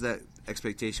tempers that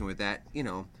expectation with that,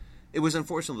 it was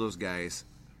unfortunate those guys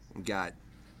got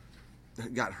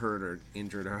hurt or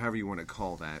injured or however you want to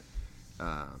call that.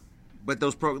 But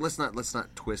those let's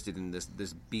not twist it in this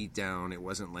beat down. It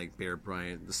wasn't like Bear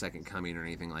Bryant, the second coming, or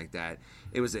anything like that.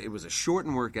 It was a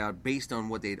shortened workout based on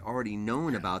what they'd already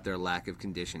known about their lack of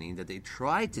conditioning. That they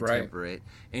tried to temper it,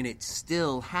 and it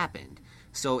still happened.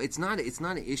 So it's not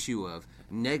an issue of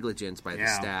negligence by the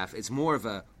staff. It's more of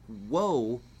a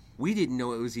whoa. We didn't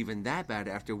know it was even that bad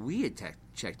after we had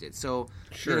checked it. So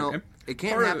it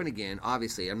can't happen again.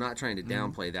 Obviously, I'm not trying to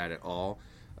downplay that at all.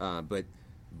 But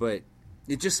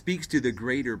it just speaks to the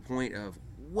greater point of,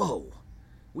 whoa,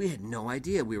 we had no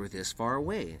idea we were this far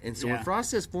away. And so when Frost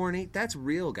says 4-8, that's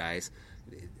real, guys.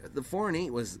 The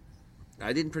 4-8 was,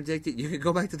 I didn't predict it. You could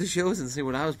go back to the shows and see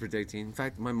what I was predicting. In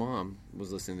fact, my mom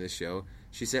was listening to this show.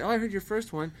 She said, I heard your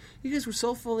first one. You guys were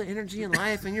so full of energy and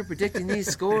life, and you're predicting these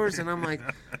scores. And I'm like,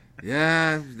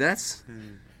 yeah.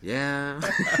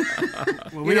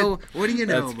 Well, what do you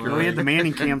know, Mom? We had the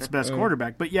Manning camp's best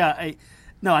quarterback. But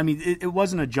it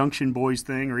wasn't a Junction Boys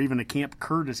thing or even a Camp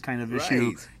Curtis kind of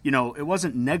issue. It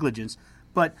wasn't negligence.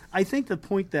 But I think the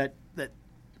point that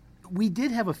we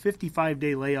did have a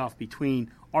 55-day layoff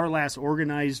between our last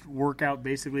organized workout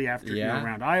basically after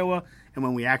around Iowa and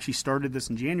when we actually started this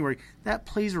in January, that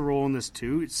plays a role in this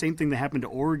too. It's the same thing that happened to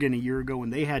Oregon a year ago when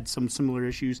they had some similar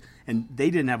issues and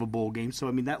they didn't have a bowl game. So,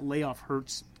 that layoff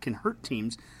can hurt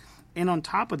teams. And on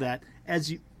top of that,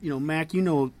 as Mac,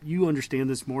 you understand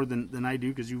this more than I do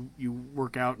because you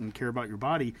work out and care about your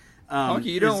body. Okay,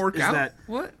 you don't work out?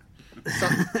 What?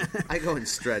 I go in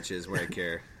stretches where I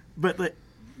care. But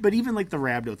even like the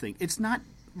Rhabdo thing, it's not.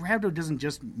 Rhabdo doesn't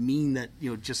just mean that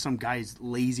just some guy's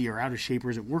lazy or out of shape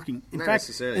or isn't working. In fact,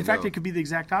 it could be the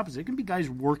exact opposite. It can be guys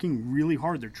working really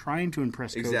hard. They're trying to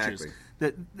impress coaches. Exactly.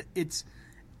 That it's.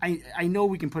 I know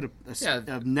we can put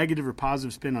a negative or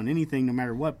positive spin on anything, no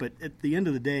matter what. But at the end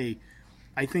of the day,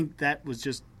 I think that was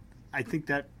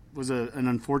an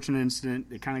unfortunate incident.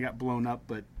 It kind of got blown up,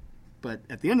 but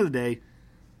at the end of the day,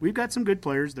 we've got some good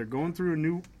players. They're going through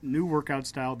a new workout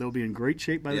style. They'll be in great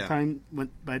shape by the time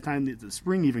the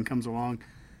spring even comes along,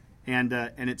 and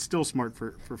it's still smart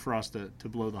for Frost to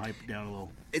blow the hype down a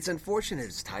little. It's unfortunate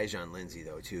it's Tyjon Lindsey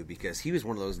though too, because he was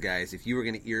one of those guys. If you were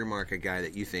going to earmark a guy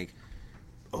that you think,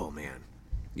 oh man,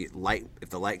 if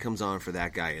the light comes on for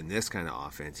that guy in this kind of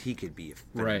offense, he could be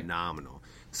phenomenal. Right.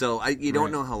 So you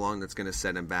don't know how long that's going to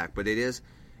set him back, but it is,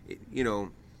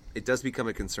 it does become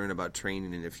a concern about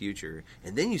training in the future.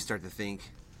 And then you start to think,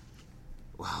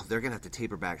 well, they're going to have to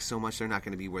taper back so much they're not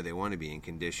going to be where they want to be in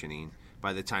conditioning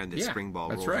by the time the spring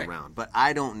ball rolls around. But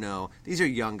I don't know. These are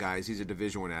young guys. These are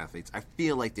Division I athletes. I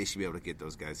feel like they should be able to get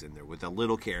those guys in there with a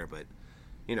little care. But,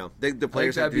 the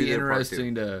players have to do their part too. That'd be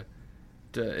interesting to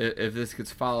if this gets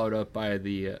followed up by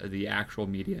the actual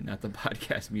media, not the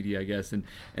podcast media, I guess, and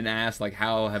ask, like,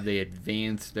 how have they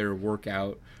advanced their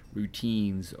workout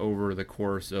routines over the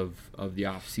course of the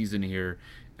off season here?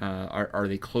 Are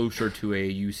they closer to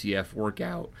a UCF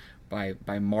workout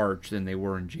by March than they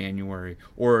were in January,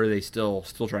 or are they still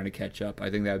trying to catch up? I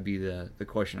think that would be the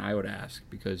question I would ask,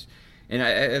 because, and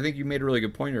I think you made a really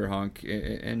good point here, Hunk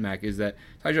and Mac, is that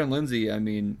Tyjon Lindsey,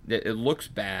 it looks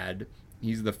bad.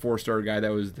 He's the 4-star guy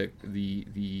that was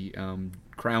the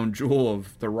crown jewel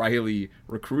of the Riley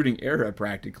recruiting era,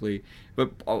 practically.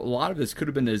 But a lot of this could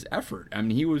have been his effort.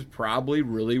 He was probably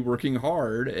really working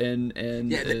hard, and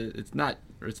it's not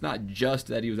just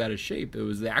that he was out of shape. It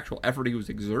was the actual effort he was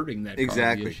exerting that caused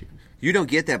the issue. You don't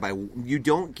get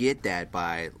that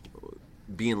by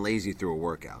being lazy through a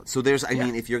workout. So there's,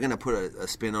 if you're going to put a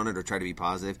spin on it or try to be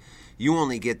positive, you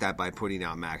only get that by putting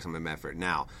out maximum effort.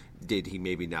 Now, did he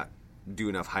maybe not do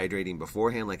enough hydrating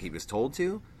beforehand like he was told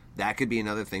to? That could be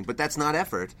another thing, but that's not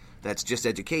effort. That's just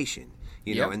education,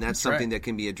 and that's something that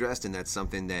can be addressed, and that's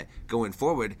something that going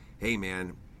forward, hey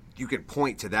man, you can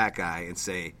point to that guy and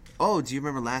say, oh, do you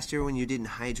remember last year when you didn't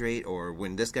hydrate, or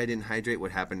when this guy didn't hydrate,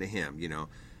 what happened to him?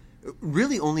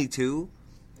 Really, only 2,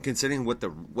 considering what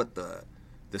the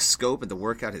scope and the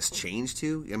workout has changed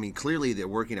to. I mean, clearly they're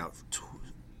working out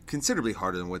considerably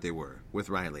harder than what they were with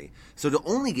Riley. So to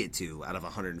only get 2 out of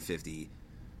 150,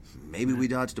 maybe we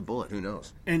dodged a bullet. Who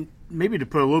knows? And maybe to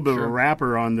put a little bit of a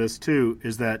wrapper on this too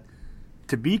is that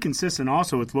to be consistent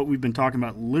also with what we've been talking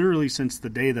about literally since the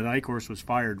day that Eichhorst was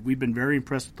fired, we've been very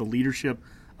impressed with the leadership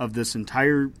of this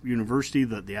entire university,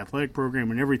 the athletic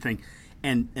program and everything.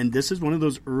 And this is one of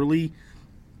those early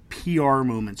PR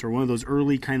moments or one of those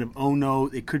early kind of, oh no,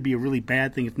 it could be a really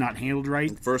bad thing if not handled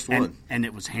right. First one. And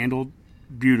it was handled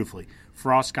beautifully.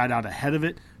 Frost got out ahead of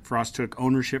it. Frost took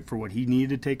ownership for what he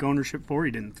needed to take ownership for.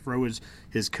 He didn't throw his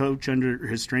strength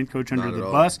coach under the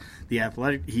bus.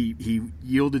 He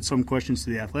yielded some questions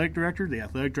to the athletic director. The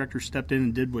athletic director stepped in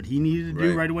and did what he needed to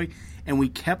do right away. And we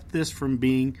kept this from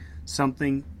being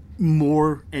something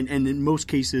more, and in most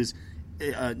cases,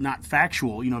 not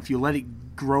factual. If you let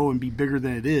it grow and be bigger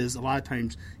than it is, a lot of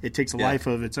times it takes a life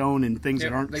of its own and things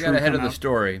that aren't true. They got ahead of the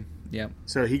story. Yeah.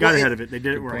 So he got ahead of it. They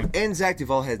did it right. And Zach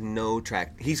Duvall has no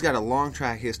track. He's got a long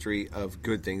track history of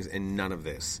good things and none of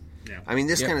this. Yeah. I mean,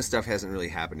 this kind of stuff hasn't really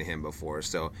happened to him before.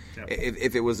 So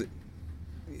if it was,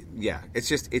 it's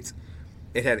just it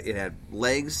had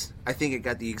legs. I think it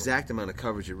got the exact amount of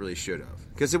coverage it really should have,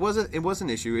 because it was an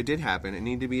issue. It did happen. It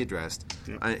needed to be addressed.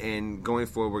 Yeah. And going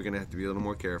forward, we're going to have to be a little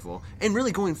more careful. And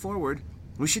really, going forward,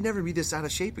 we should never be this out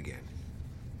of shape again.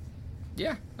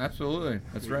 Yeah, absolutely.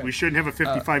 That's right. We shouldn't have a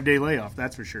 55-day layoff,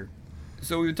 that's for sure.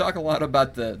 So we talk a lot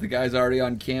about the guys already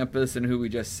on campus and who we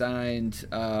just signed,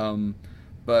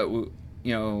 but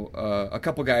a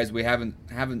couple guys we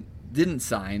didn't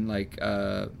sign, like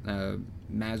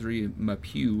Masri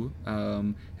Mapu,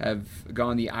 have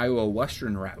gone the Iowa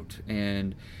Western route,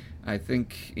 and I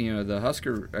think the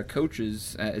Husker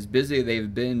coaches, as busy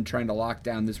they've been trying to lock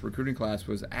down this recruiting class,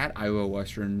 was at Iowa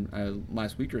Western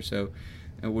last week or so,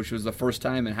 which was the first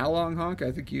time in how long, Honk?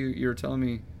 I think you were telling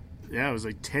me. Yeah, it was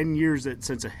like 10 years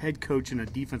since a head coach and a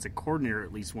defensive coordinator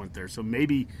at least went there. So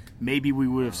maybe we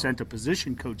would have sent a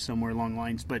position coach somewhere along the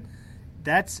lines. But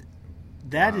that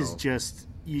is just,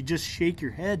 you just shake your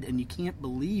head and you can't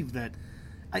believe that.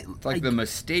 The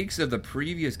mistakes of the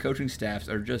previous coaching staffs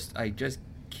are just, I just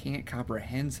can't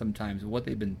comprehend sometimes what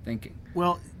they've been thinking.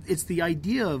 Well, it's the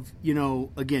idea of,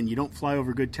 again, you don't fly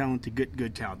over good talent to get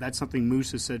good talent. That's something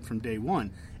Moose has said from day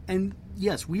one. And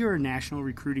yes, we are a national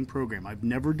recruiting program. I've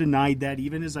never denied that,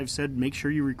 even as I've said, make sure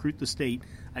you recruit the state.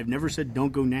 I've never said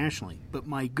don't go nationally. But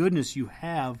my goodness, you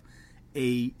have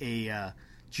a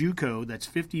JUCO that's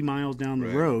 50 miles down the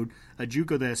road, a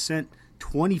JUCO that has sent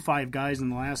 25 guys in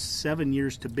the last 7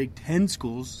 years to Big Ten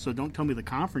schools, so don't tell me the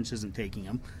conference isn't taking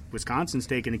them. Wisconsin's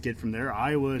taking a kid from there,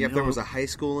 Iowa. Yeah, if there was a high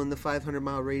school in the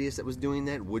 500-mile radius that was doing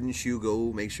that, wouldn't you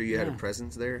go make sure you had a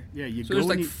presence there? Yeah, so there's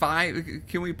like 5.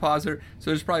 Can we pause there?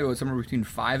 So there's probably somewhere between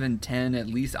 5 and 10 at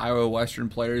least Iowa Western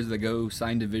players that go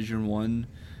sign Division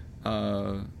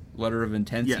I letter of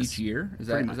intent each year. Is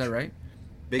that right?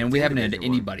 And we haven't had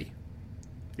anybody.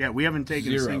 Yeah, we haven't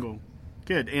taken a single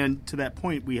kid. And to that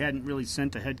point, we hadn't really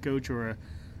sent a head coach or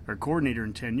a coordinator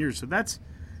in 10 years. So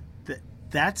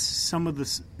that's some of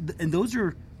the – and those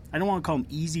are – I don't want to call them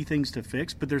easy things to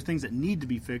fix, but they're things that need to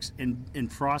be fixed.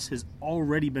 And Frost has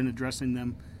already been addressing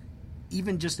them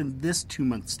even just in this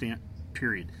 2-month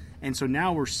period. And so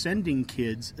now we're sending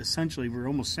kids – essentially, we're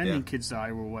almost sending kids to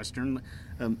Iowa Western,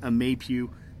 a Maypew,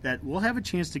 that we'll have a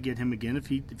chance to get him again if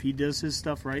he does his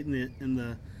stuff right in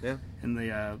the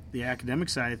academic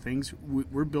side of things.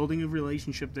 We're building a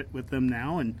relationship with them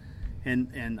now,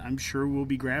 and I'm sure we'll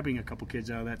be grabbing a couple kids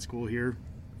out of that school here,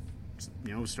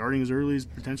 starting as early as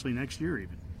potentially next year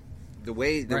even. The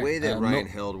way that Ryan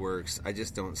Held works, I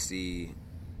just don't see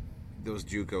those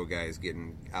JUCO guys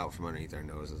getting out from underneath our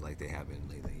noses like they have been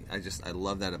lately. I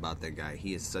love that about that guy.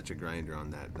 He is such a grinder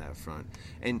on that front.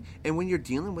 And when you're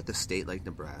dealing with a state like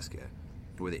Nebraska,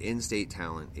 where the in-state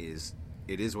talent is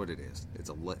what it is. It's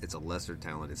a lesser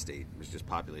talented state. It's just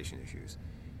population issues.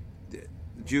 The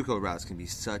JUCO routes can be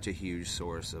such a huge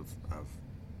source of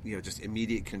just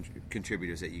immediate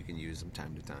contributors that you can use from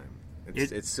time to time.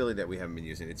 It's silly that we haven't been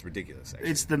using it. It's ridiculous,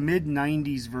 actually. It's the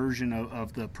mid-'90s version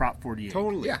of the Prop 48.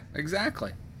 Totally. Yeah,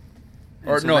 exactly.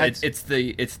 It's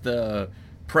the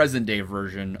present-day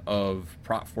version of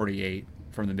Prop 48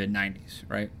 from the mid-'90s,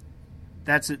 right?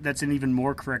 That's an even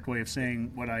more correct way of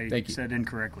saying what I said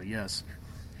incorrectly, yes.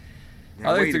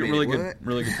 I think it's a really good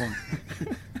point.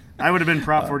 I would have been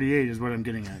Prop 48 is what I'm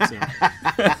getting at. So.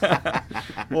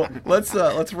 Well,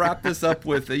 let's wrap this up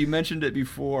with you mentioned it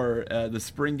before, the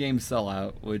spring game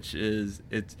sellout, which is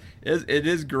it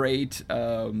is great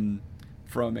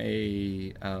from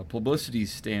a publicity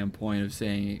standpoint of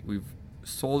saying we've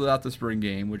sold out the spring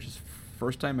game, which is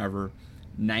first time ever,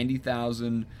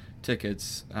 90,000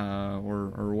 tickets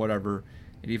or whatever,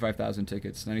 85,000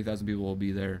 tickets, 90,000 people will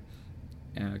be there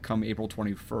come April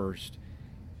 21st.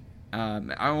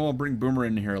 I will bring Boomer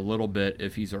in here a little bit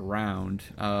if he's around,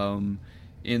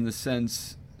 in the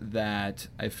sense that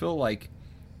I feel like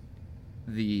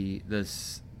the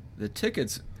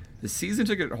tickets, the season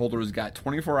ticket holders got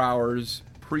 24 hours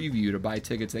preview to buy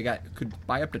tickets. They could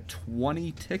buy up to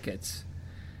 20 tickets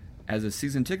as a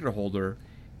season ticket holder,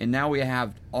 and now we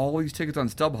have all these tickets on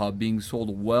StubHub being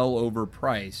sold well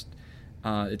overpriced.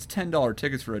 It's $10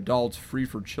 tickets for adults, free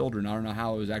for children. I don't know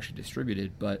how it was actually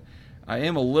distributed, but I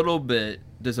am a little bit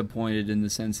disappointed in the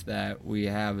sense that we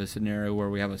have a scenario where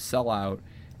we have a sellout,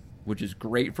 which is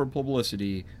great for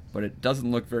publicity, but it doesn't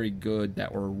look very good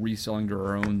that we're reselling to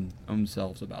our own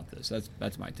selves about this.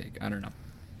 That's my take. I don't know.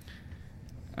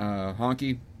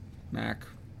 Honky, Mac,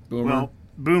 Boomer. Well,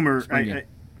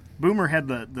 Boomer had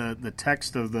the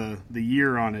text of the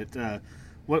year on it.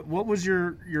 What was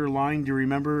your line? Do you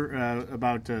remember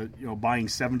about buying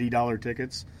 $70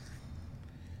 tickets?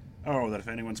 Oh, that if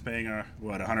anyone's paying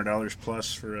 $100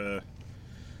 plus for a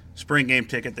spring game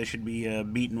ticket, they should be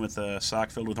beaten with a sock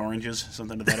filled with oranges,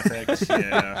 something to that effect.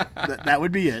 Yeah, that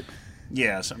would be it.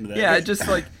 Yeah, something to that. Yeah, just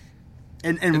like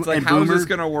and it's like, and how Boomer, is this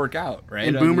going to work out, right?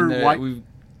 And Boomer,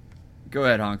 go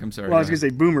ahead, Honk. I'm sorry. Well, I was going to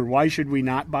say, Boomer, why should we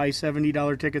not buy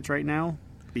 $70 tickets right now?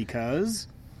 Because.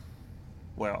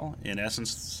 Well, in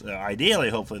essence, ideally,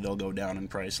 hopefully they'll go down in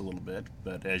price a little bit.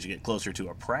 But as you get closer to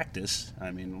a practice,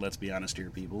 I mean, let's be honest here,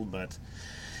 people. But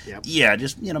yeah,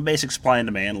 just basic supply and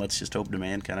demand. Let's just hope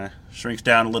demand kind of shrinks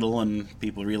down a little, and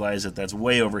people realize that that's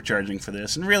way overcharging for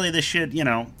this. And really, this should,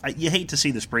 you hate to see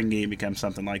the spring game become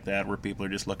something like that, where people are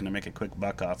just looking to make a quick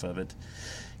buck off of it.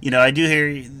 I do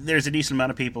hear there's a decent amount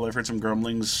of people. I've heard some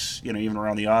grumblings, even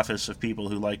around the office, of people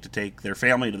who like to take their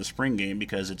family to the spring game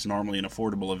because it's normally an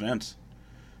affordable event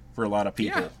for a lot of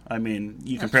people. Yeah. I mean,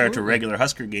 you compare it to a regular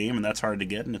Husker game, and that's hard to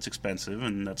get, and it's expensive,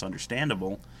 and that's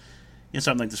understandable.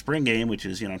 Something like the spring game, which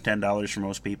is $10 for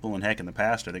most people, and heck, in the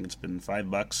past, I think it's been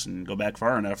 $5, and go back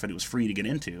far enough, and it was free to get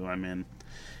into. I mean,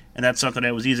 and that's something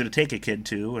that was easy to take a kid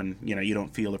to, and you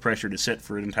don't feel the pressure to sit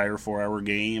for an entire 4-hour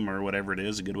game or whatever it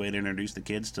is. A good way to introduce the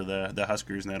kids to the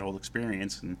Huskers and that whole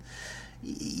experience. And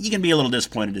you can be a little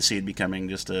disappointed to see it becoming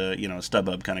just a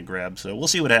StubHub kind of grab. So we'll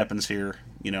see what happens here.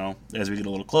 As we get a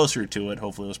little closer to it,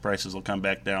 hopefully those prices will come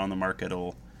back down. The market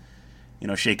will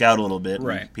shake out a little bit.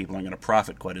 Right. And people aren't going to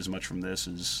profit quite as much from this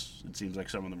as it seems like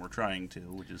some of them were trying to,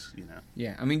 which is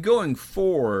Yeah, I mean, going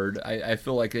forward, I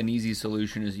feel like an easy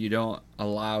solution is you don't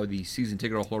allow the season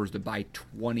ticket holders to buy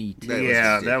 20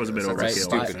 tickets. That was a bit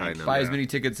overkill. Buy as many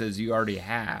tickets as you already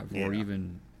have, or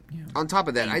even. On top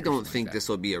of that, I don't think like this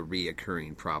will be a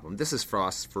reoccurring problem. This is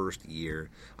Frost's first year.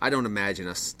 I don't imagine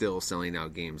us still selling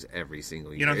out games every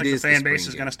single year. You don't think the fan base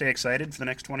is going to stay excited for the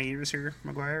next 20 years here,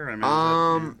 McGuire?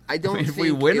 I don't think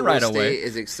we win it right will away. stay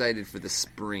as excited for the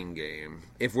spring game.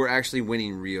 If we're actually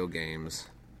winning real games,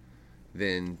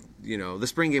 then the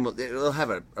spring game it'll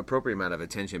have an appropriate amount of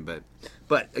attention.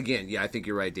 But again, yeah, I think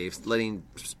you're right, Dave. Letting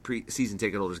season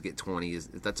ticket holders get 20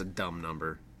 that's a dumb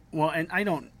number. Well, and I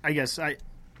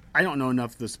don't know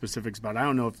enough of the specifics about it. I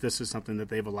don't know if this is something that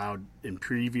they've allowed in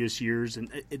previous years. And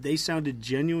they sounded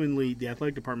genuinely, the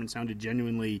athletic department sounded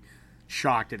genuinely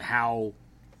shocked at how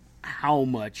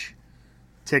much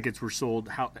tickets were sold,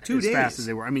 fast as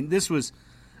they were. I mean, this was,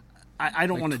 I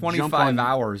don't want to jump on. 25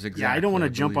 hours, exactly. Yeah, I don't want to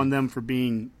jump on them for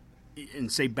being,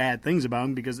 and say bad things about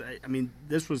them, because, I mean,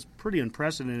 this was pretty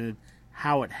unprecedented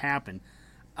how it happened.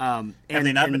 Have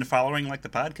they not been following the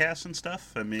podcasts and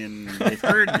stuff? I mean, they've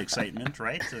heard the excitement,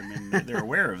 right? I mean, they're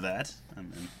aware of that. I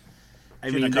mean,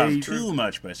 shouldn't have caught too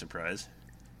much by surprise.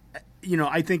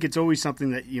 I think it's always something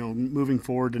that moving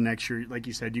forward to next year, like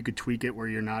you said, you could tweak it where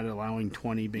you're not allowing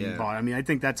 20 being bought. I mean, I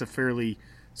think that's a fairly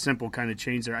simple kind of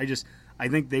change there. I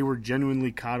think they were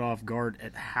genuinely caught off guard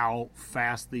at how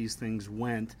fast these things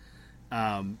went,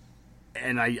 and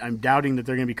I'm doubting that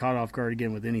they're going to be caught off guard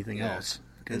again with anything else.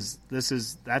 Because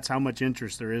that's how much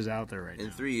interest there is out there right now.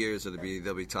 In 3 years,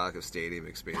 there'll be talk of stadium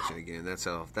expansion again. That's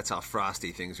how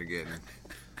frosty things are getting.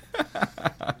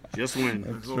 Just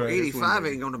win. 85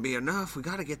 ain't going to be enough. We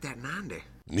got to get that 90.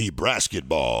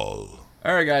 Nebrasketball.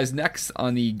 All right, guys. Next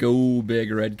on the Go Big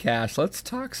Redcast, let's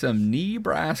talk some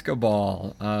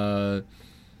Nebrasketball.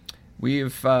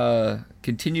 We've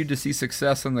continued to see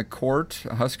success on the court.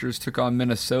 Huskers took on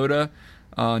Minnesota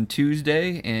on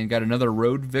Tuesday and got another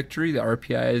road victory. The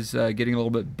RPI is getting a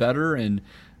little bit better, and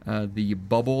the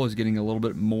bubble is getting a little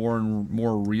bit more and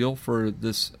more real for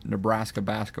this Nebraska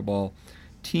basketball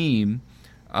team.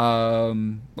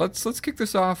 Let's kick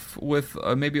this off with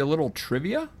maybe a little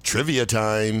trivia. Trivia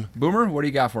time. Boomer, what do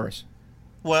you got for us?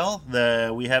 Well,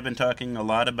 we have been talking a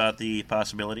lot about the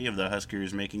possibility of the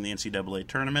Huskers making the NCAA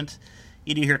tournament.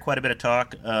 You do hear quite a bit of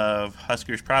talk of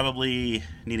Huskers probably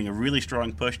needing a really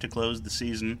strong push to close the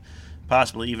season,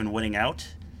 possibly even winning out.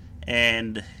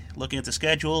 And looking at the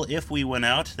schedule, if we win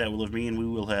out, that will mean we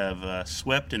will have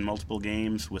swept in multiple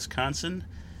games Wisconsin,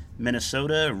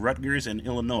 Minnesota, Rutgers, and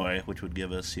Illinois, which would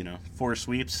give us, 4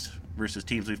 sweeps versus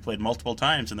teams we've played multiple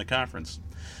times in the conference.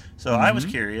 So I was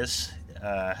curious,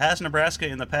 has Nebraska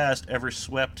in the past ever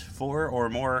swept 4 or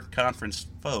more conference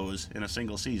foes in a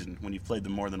single season when you've played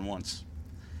them more than once?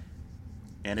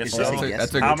 And if so,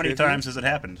 how many times has it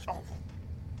happened?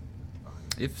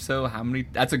 If so, how many?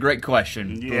 That's a great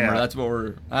question. Yeah.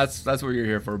 Boomer. That's what you're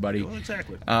here for, buddy. Well,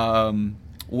 exactly. Well,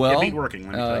 it beat working,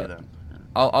 let me tell you that.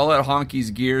 I'll let Honky's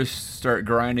gears start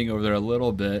grinding over there a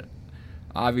little bit.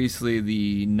 Obviously,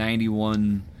 the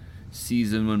 91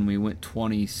 season when we went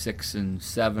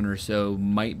 26-7 or so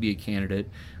might be a candidate.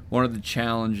 One of the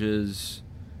challenges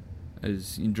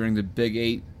is during the Big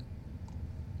 8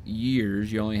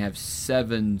 years, you only have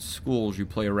 7 schools you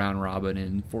play round robin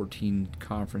in, 14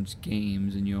 conference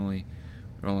games, and you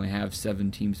only have 7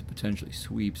 teams to potentially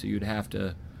sweep. So you'd have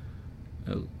to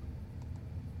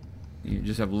you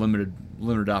just have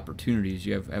limited opportunities.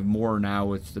 You have more now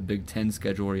with the Big 10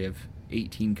 schedule where you have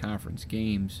 18 conference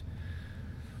games.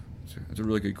 It's a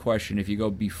really good question. If you go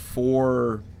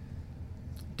before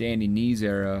Danny Nee's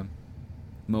era,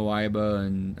 Moiba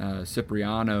and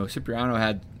Cipriano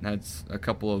had a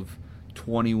couple of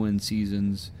 20-win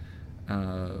seasons,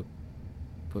 but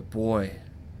boy,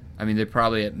 I mean, they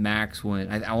probably at max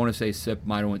went. I want to say Cip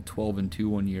might have went 12-2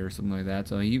 one year or something like that.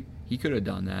 So he could have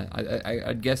done that.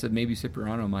 I'd guess that maybe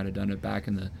Cipriano might have done it back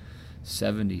in the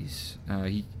 70s.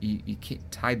 He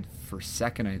tied for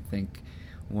second, I think,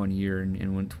 one year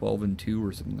and went 12-2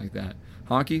 or something like that.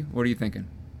 Honky, what are you thinking?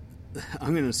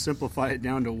 I'm going to simplify it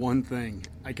down to one thing.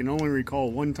 I can only recall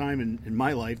one time in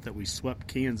my life that we swept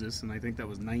Kansas, and I think that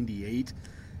was 98.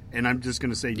 And I'm just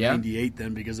going to say 98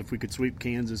 then, because if we could sweep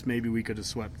Kansas, maybe we could have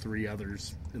swept 3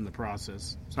 others in the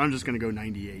process. So I'm just going to go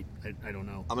 98. I don't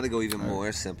know. I'm going to go even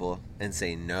more simple and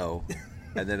say no,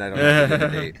 and then I don't have to get a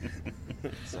date.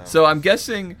 So I'm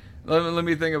guessing, let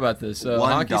me think about this.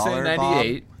 Honky's saying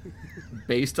 98,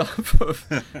 based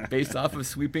off of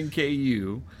sweeping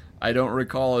KU. I don't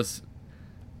recall us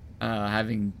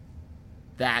having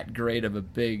that great of a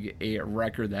big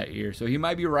record that year. So he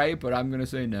might be right, but I'm going to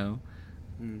say no.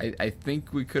 I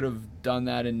think we could have done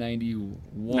that in 91.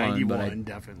 91,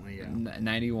 definitely, yeah.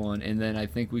 91, and then I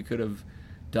think we could have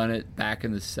done it back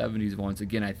in the 70s once.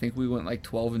 Again, I think we went like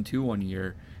 12-2 one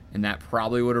year, and that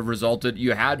probably would have resulted.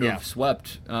 You had to have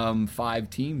swept 5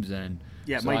 teams then.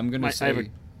 Yeah, so I'm going to say.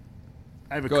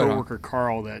 I have a coworker,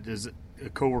 Carl,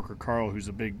 who's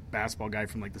a big basketball guy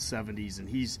from like the 70s, and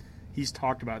he's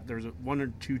talked about there's 1 or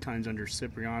 2 times under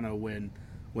Cipriano when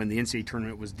the NCAA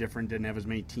tournament was different, didn't have as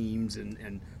many teams,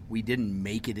 and we didn't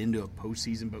make it into a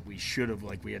postseason, but we should have.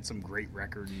 Like, we had some great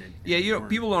record.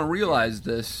 People don't realize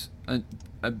this.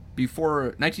 Before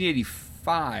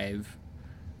 1985,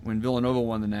 when Villanova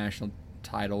won the national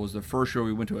title, was the first year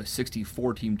we went to a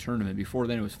 64-team tournament. Before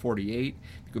then, it was 48.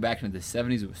 If you go back into the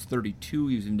 70s, it was 32.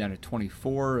 He was even down to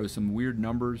 24. It was some weird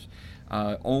numbers.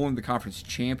 Only the conference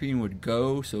champion would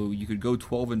go, so you could go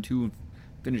 12-2 and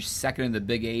finish second in the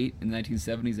Big 8 in the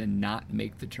 1970s and not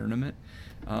make the tournament.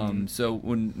 So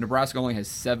when Nebraska only has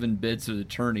 7 bids to the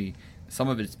tourney, some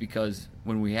of it's because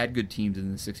when we had good teams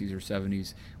in the 60s or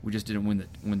 70s, we just didn't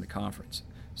win the conference.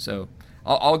 So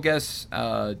I'll guess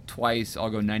twice. I'll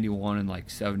go 91 and like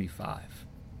 75.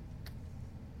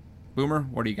 Boomer,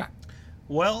 what do you got?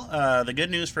 Well, the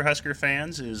good news for Husker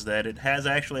fans is that it has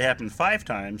actually happened 5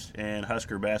 times in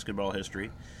Husker basketball history.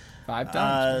 5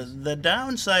 times? The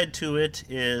downside to it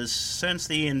is since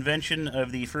the invention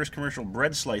of the first commercial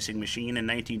bread slicing machine in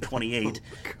 1928,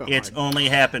 it's only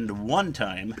happened 1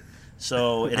 time.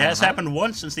 So it has happened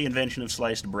once since the invention of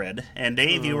sliced bread. And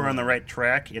Dave, you were on the right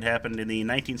track. It happened in the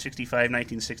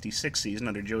 1965-1966 season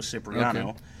under Joe Cipriano.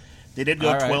 Okay. They did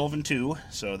go 12-2,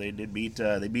 so they did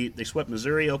they swept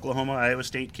Missouri, Oklahoma, Iowa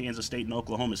State, Kansas State, and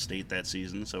Oklahoma State that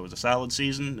season. So it was a solid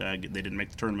season. They didn't make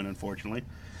the tournament, unfortunately.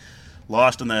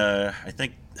 Lost I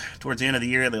think towards the end of the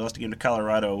year, they lost a game to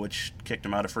Colorado, which kicked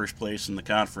them out of first place in the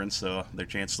conference, so their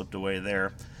chance slipped away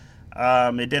there.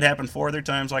 It did happen 4 other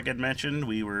times, like I'd mentioned.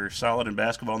 We were solid in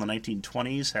basketball in the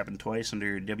 1920s, happened twice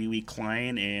under W.E.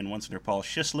 Klein and once under Paul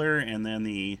Schisler, and then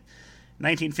the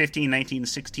 1915,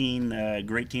 1916,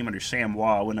 great team under Sam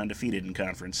Waugh went undefeated in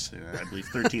conference. I believe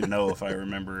 13-0 if I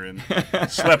remember, and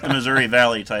swept the Missouri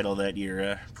Valley title that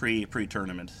year,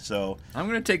 pre-tournament. So I'm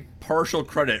going to take partial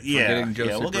credit for getting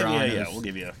Joseph we'll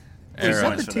give you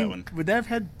points for that one. Would that have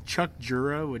had Chuck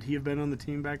Jura? Would he have been on the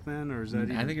team back then, or is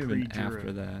that? I think it would have been pre-Jura?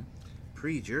 after that.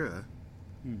 Pre-Jura.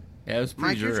 Yeah, it was My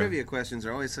pre-Jura. trivia questions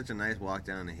are always such a nice walk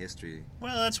down the history.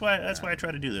 Well, that's why I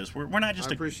try to do this. We're not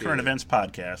just a current events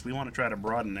podcast. We want to try to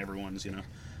broaden everyone's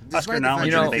Husker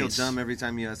knowledge and I feel base. dumb every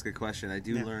time you ask a question. I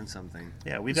do learn something.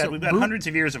 Yeah, we've got hundreds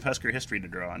of years of Husker history to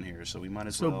draw on here, so we might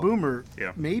as well. So Boomer,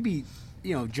 maybe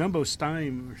Jumbo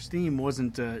Steam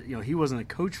wasn't he wasn't a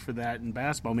coach for that in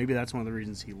basketball. Maybe that's one of the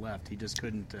reasons he left. He just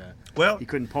couldn't. He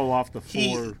couldn't pull off the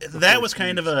floor. That was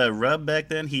kind of a rub back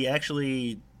then. He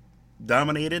actually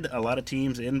dominated a lot of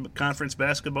teams in conference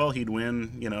basketball. He'd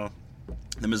win,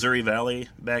 the Missouri Valley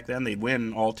back then. They'd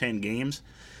win all 10 games.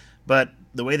 But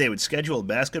the way they would schedule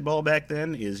basketball back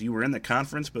then is you were in the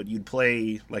conference, but you'd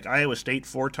play like Iowa State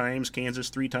 4 times, Kansas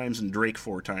 3 times, and Drake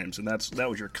 4 times, and that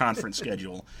was your conference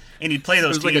schedule. And you'd play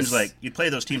those teams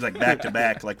like back to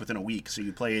back, like within a week. So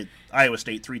you play Iowa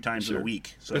State 3 times in a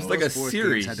week. So it's like a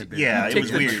series. It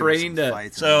was weird. Train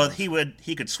so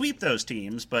he could sweep those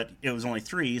teams, but it was only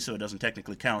 3, so it doesn't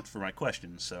technically count for my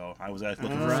questions. So I was looking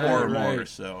for 4 or more.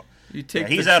 So. You take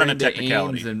he's out on a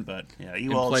technicality, but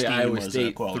Ewald play Steen Iowa was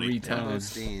State quality. 3 times.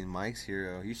 Steen, Mike's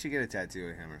hero. You should get a tattoo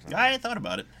of him or something. I thought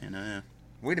about it.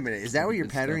 Wait a minute, is that what you're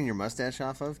patterning your mustache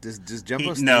off of? Does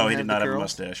Jumbo Steen No, he have did not the have a curls?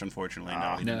 mustache. Unfortunately,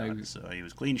 no, he did not. So he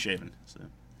was clean shaven. So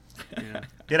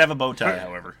did have a bow tie,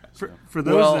 however. For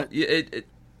those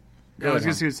I was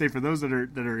just going to say, for those that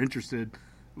are interested,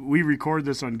 we record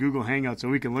this on Google Hangout so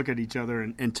we can look at each other.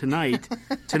 And tonight,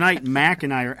 Mac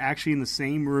and I are actually in the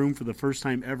same room for the first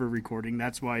time ever recording.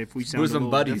 That's why if we sound There's a some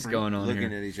little buddies different, going on Looking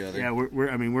here. at each other. Yeah,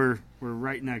 we're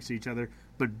right next to each other.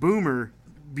 But Boomer,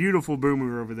 beautiful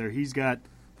Boomer over there. He's got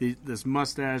this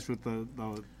mustache with the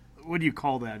what do you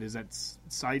call that? Is that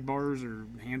sidebars or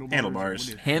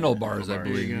handlebars? Handlebars, I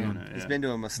believe. He's been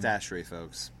to a mustachery,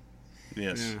 folks.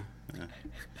 Yes.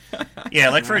 Yeah,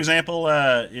 like for example,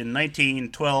 in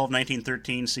 1912,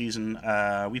 1913 season,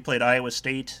 we played Iowa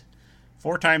State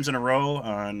 4 times in a row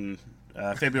on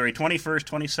February 21st,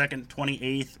 22nd,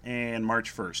 28th, and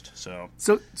March 1st.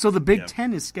 So the Big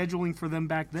Ten is scheduling for them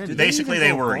back then. Basically,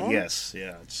 they were. Yes,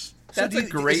 yeah. That's a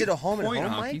great Is it a home and point,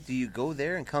 home, Hockey. Mike? Do you go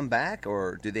there and come back,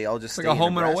 or do they all just It's stay like a in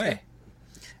home and Nebraska?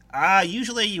 away.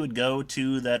 Usually you would go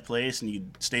to that place and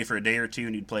you'd stay for a day or two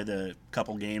and you'd play the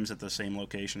couple games at the same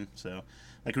location. So,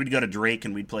 like we'd go to Drake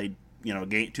and we'd play,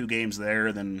 2 games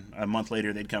there. Then a month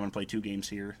later they'd come and play 2 games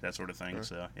here, that sort of thing. Sure.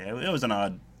 So, yeah, it was an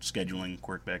odd scheduling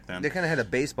quirk back then. They kind of had a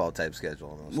baseball type schedule.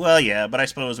 Almost. Well, yeah, but I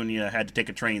suppose when you had to take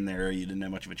a train there, you didn't have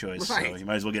much of a choice. Right. So you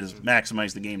might as well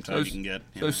maximize the game time you can get.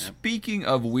 So speaking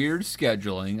of weird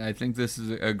scheduling, I think this is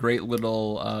a great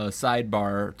little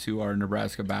sidebar to our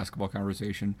Nebraska basketball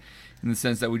conversation, in the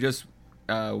sense that we just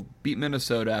beat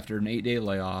Minnesota after an 8-day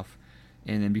layoff,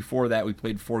 and then before that we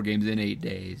played 4 games in 8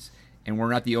 days. And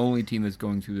we're not the only team that's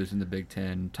going through this in the Big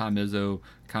Ten. Tom Izzo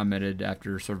commented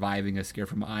after surviving a scare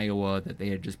from Iowa that they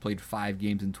had just played 5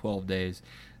 games in 12 days.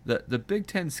 The Big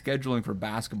Ten scheduling for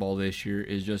basketball this year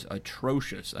is just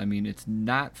atrocious. I mean, it's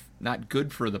not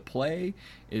good for the play.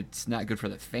 It's not good for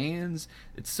the fans.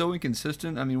 It's so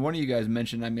inconsistent. I mean, one of you guys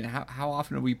mentioned, how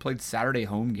often have we played Saturday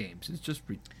home games?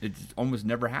 It almost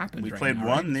never happens. We right played now,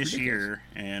 one right? this year,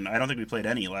 and I don't think we played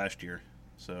any last year.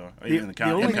 So The only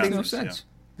That makes no thing- sense.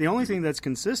 The only thing that's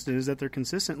consistent is that they're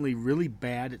consistently really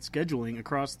bad at scheduling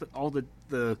across all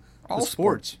the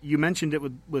sports. You mentioned it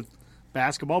with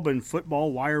basketball, but in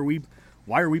football, why are we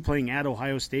playing at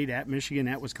Ohio State, at Michigan,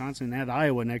 at Wisconsin, at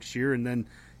Iowa next year? And then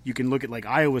you can look at like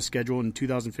Iowa's schedule in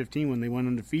 2015 when they went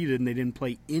undefeated and they didn't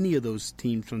play any of those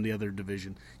teams from the other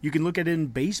division. You can look at it in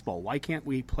baseball. Why can't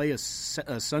we play a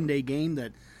Sunday game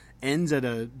that ends at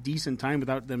a decent time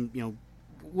without them,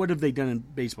 what have they done in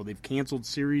baseball? They've canceled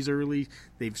series early.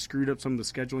 They've screwed up some of the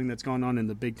scheduling that's gone on in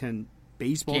the Big Ten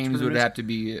baseball Games would tournaments. have to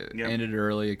be ended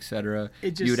early, etc.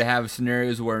 It just- You would have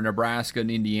scenarios where Nebraska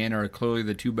and Indiana are clearly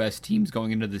the 2 best teams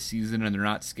going into the season, and they're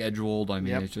not scheduled. I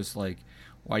mean, It's just like,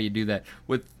 why do you do that?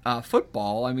 With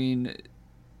football, I mean,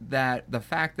 that the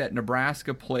fact that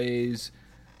Nebraska plays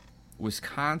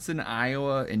Wisconsin,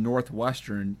 Iowa, and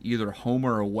Northwestern either home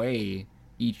or away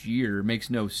each year makes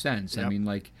no sense. I mean,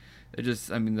 like,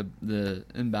 the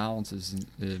imbalance is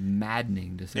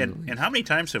maddening, to say the least. And how many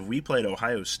times have we played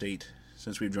Ohio State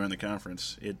since we've joined the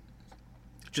conference?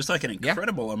 Just like an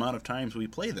incredible amount of times we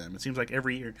play them. It seems like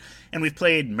every year. And we've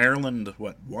played Maryland,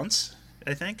 once?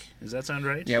 I think. Does that sound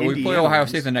right? Yeah, we play Ohio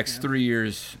State the next 3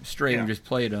 years straight and just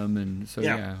played them, and so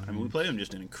yeah. I mean, we play them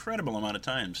just an incredible amount of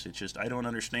times. It's just I don't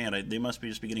understand. They must be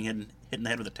just getting hit in the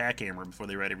head with a tack hammer before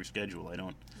they write every schedule. I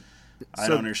don't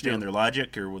understand their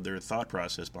logic or their thought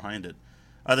process behind it.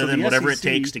 Other than whatever it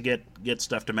takes to get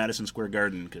stuff to Madison Square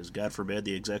Garden, because God forbid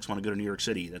the execs want to go to New York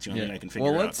City. That's the only thing I can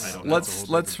figure out.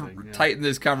 Let's tighten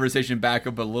this conversation back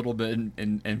up a little bit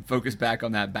and focus back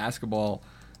on that basketball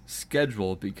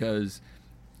schedule, because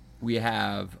we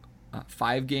have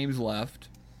 5 games left.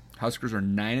 Huskers are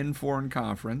 9-4 in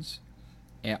conference.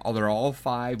 And they're all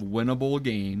 5 winnable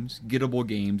games, gettable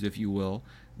games, if you will.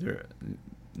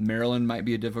 Maryland might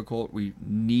be a difficult. We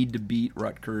need to beat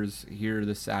Rutgers here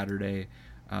this Saturday.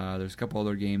 There's a couple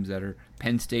other games that are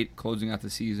Penn State closing out the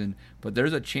season, but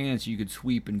there's a chance you could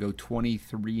sweep and go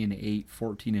 23-8,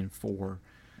 14-4.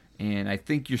 And I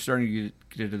think you're starting to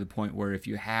get to the point where if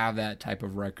you have that type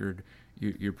of record,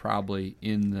 you're probably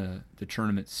in the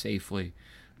tournament safely.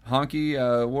 Honky,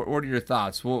 what are your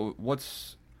thoughts?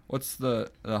 What's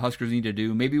the Huskers need to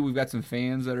do? Maybe we've got some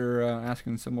fans that are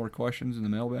asking similar questions in the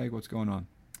mailbag. What's going on?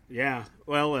 Yeah,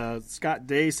 well, Scott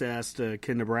Dace asked,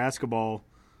 can Nebrasketball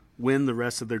win the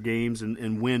rest of their games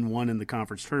and win one in the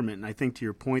conference tournament? And I think to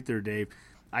your point there, Dave,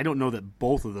 I don't know that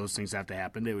both of those things have to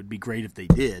happen. It would be great if they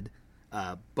did.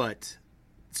 But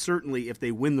certainly if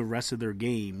they win the rest of their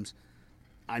games,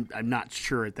 I'm not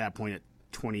sure at that point at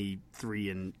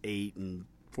 23-8 and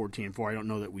 14-4, I don't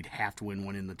know that we'd have to win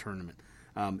one in the tournament.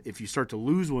 If you start to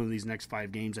lose one of these next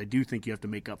 5 games, I do think you have to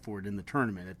make up for it in the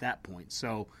tournament at that point.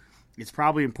 So it's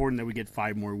probably important that we get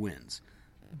 5 more wins.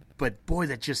 But boy,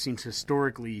 that just seems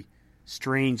historically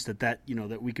strange that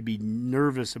we could be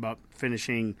nervous about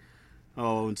finishing.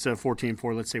 Instead of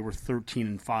 14-4, let's say we're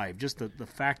 13-5. Just the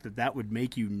fact that would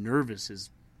make you nervous is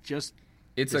just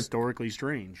historically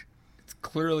strange. It's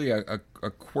clearly a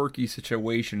quirky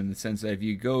situation in the sense that if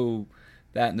you go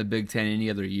that in the Big Ten any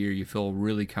other year, you feel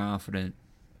really confident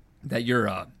that you're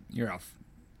a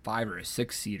 5 or a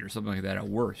 6 seed or something like that at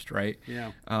worst, right?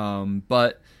 Yeah.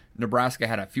 But Nebraska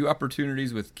had a few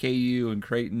opportunities with KU and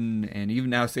Creighton and even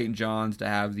now St. John's to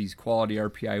have these quality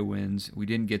RPI wins. We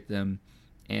didn't get them,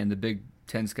 and the Big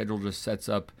Ten schedule just sets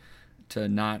up to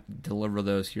not deliver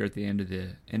those here at the end of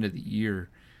the year.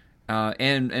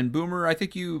 And Boomer, I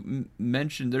think you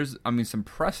mentioned there's some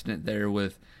precedent there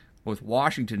with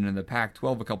Washington in the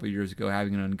Pac-12 a couple of years ago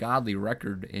having an ungodly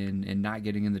record and not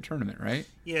getting in the tournament, right?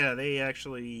 Yeah, they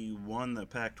actually won the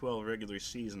Pac-12 regular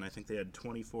season. I think they had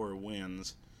 24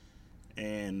 wins,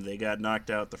 and they got knocked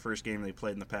out the first game they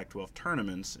played in the Pac-12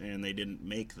 tournaments, and they didn't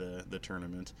make the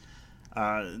tournament.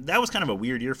 That was kind of a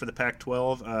weird year for the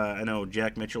Pac-12. I know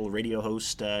Jack Mitchell, radio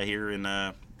host here in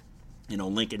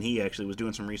Lincoln, he actually was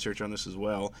doing some research on this as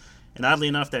well. And oddly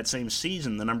enough, that same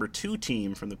season, the number 2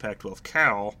 team from the Pac-12,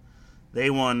 Cal, they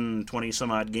won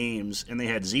 20-some-odd games, and they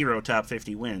had 0 top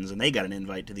 50 wins, and they got an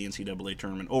invite to the NCAA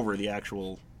tournament over the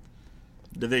actual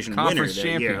division conference winner.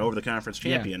 Champion. Over the conference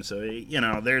champion.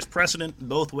 Yeah. So, there's precedent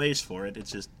both ways for it.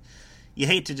 It's just, you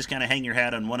hate to just kind of hang your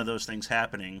hat on one of those things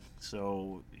happening.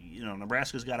 So,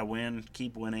 Nebraska's got to win,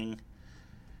 keep winning,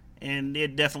 and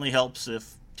it definitely helps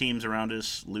if teams around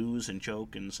us lose and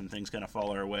choke and some things kind of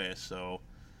fall our way. So,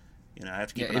 I have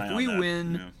to keep an eye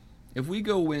on that. If we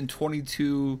go win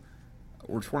 22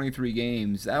 or 23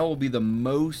 games, that will be the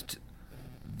most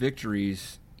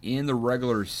victories in the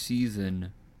regular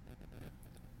season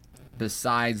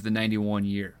besides the 91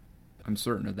 year. I'm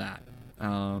certain of that.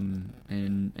 And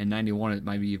 91, it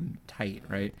might be even tight,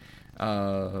 right?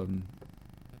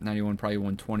 91 probably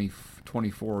won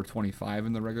 24 or 25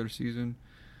 in the regular season,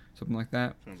 something like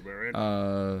that. Sounds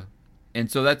about right. And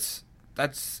so that's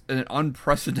an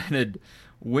unprecedented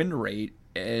win rate,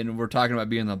 and we're talking about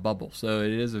being in the bubble. So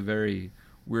it is a very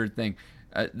weird thing.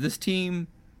 This team,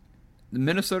 the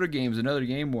Minnesota game is another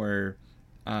game where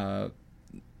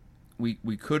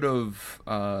we could have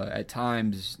at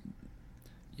times,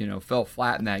 fell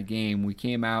flat in that game. We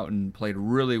came out and played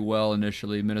really well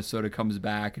initially. Minnesota comes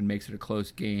back and makes it a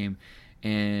close game,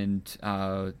 and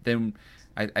then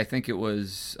I think it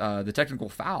was the technical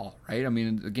foul, right? I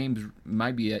mean, the game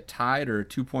might be at tied or a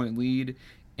 2-point lead,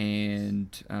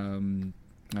 and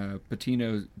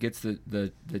Patino gets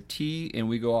the tee, and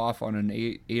we go off on an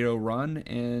 8-0 run,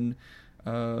 and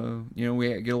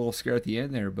we get a little scared at the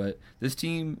end there. But this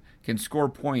team can score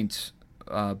points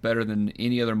better than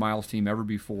any other Miles team ever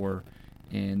before,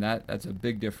 and that's a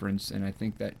big difference. And I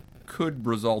think that could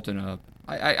result in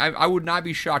I would not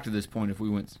be shocked at this point if we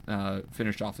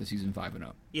finished off the season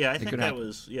 5-0. Yeah, I think that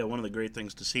was one of the great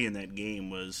things to see in that game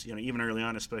was even early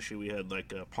on, especially we had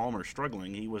Palmer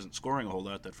struggling. He wasn't scoring a whole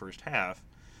lot that first half,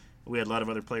 We had a lot of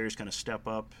other players kind of step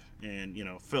up and,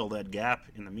 fill that gap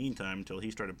in the meantime until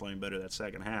he started playing better that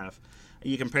second half.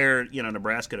 You compare,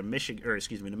 Nebraska to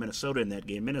to Minnesota in that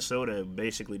game. Minnesota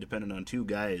basically depended on two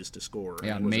guys to score.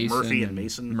 Yeah, it was Mason Murphy and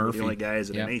Mason were the only guys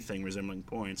that had anything resembling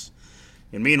points.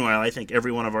 And meanwhile, I think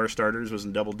every one of our starters was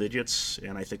in double digits,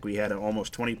 and I think we had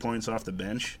almost 20 points off the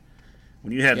bench.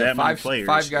 When you have that many players,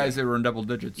 five guys that were in double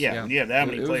digits. Yeah, when you have that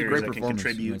many players that can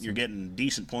contribute, Mason. You're getting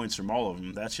decent points from all of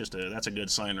them. That's a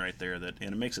good sign right there. And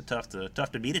it makes it tough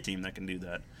to beat a team that can do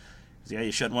that. 'Cause,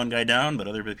 you shut one guy down, but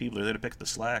other people are there to pick the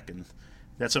slack, and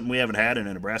that's something we haven't had in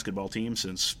a Nebrasketball team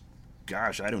since,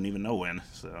 gosh, I don't even know when.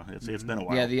 So it's been a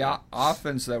while. Yeah, the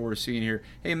offense that we're seeing here.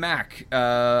 Hey, Mac,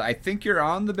 I think you're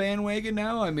on the bandwagon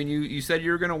now. I mean, you said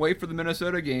you were going to wait for the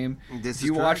Minnesota game. If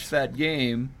you watch that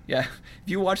game,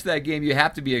 you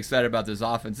have to be excited about this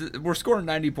offense. We're scoring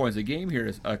 90 points a game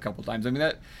here a couple times. I mean,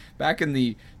 that back in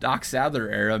the Doc Sadler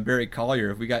era, Barry Collier,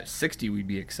 if we got 60, we'd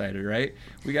be excited, right?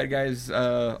 We got guys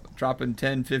dropping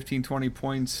 10, 15, 20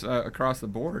 points across the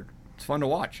board. It's fun to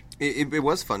watch. It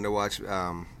was fun to watch.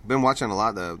 Been watching a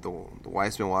lot. The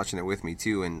wife's been watching it with me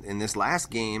too. And in this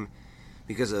last game,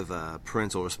 because of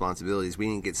parental responsibilities, we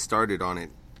didn't get started on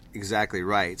it exactly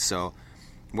right. So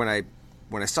when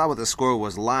I saw what the score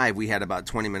was live, we had about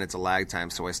 20 minutes of lag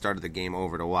time. So I started the game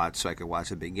over to watch, so I could watch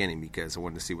the beginning because I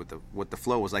wanted to see what the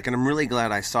flow was like. And I'm really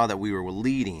glad I saw that we were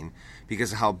leading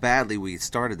because of how badly we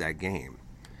started that game.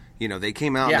 They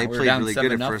came out and they played really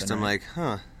good at first. Right? I'm like,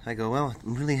 I go, well,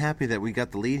 I'm really happy that we got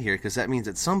the lead here because that means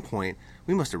at some point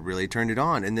we must have really turned it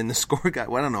on. And then the score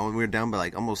got, I don't know, we were down by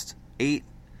like almost 8,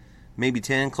 maybe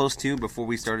 10, close to before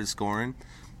we started scoring.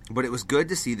 But it was good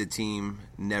to see the team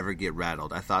never get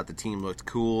rattled. I thought the team looked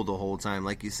cool the whole time.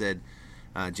 Like you said,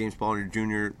 James Pollard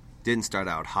Jr. didn't start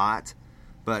out hot,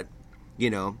 but,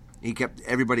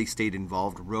 everybody stayed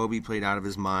involved. Roby played out of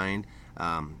his mind.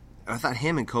 I thought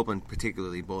him and Copeland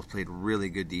particularly both played really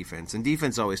good defense. And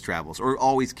defense always travels, or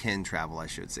always can travel, I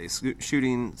should say.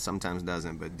 Shooting sometimes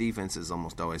doesn't, but defense is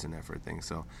almost always an effort thing.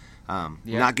 So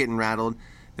not getting rattled,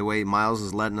 the way Miles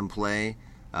is letting them play,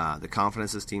 the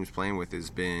confidence this team's playing with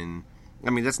has been,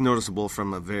 that's noticeable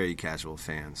from a very casual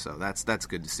fan. So that's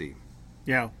good to see.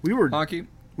 Yeah, we were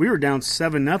down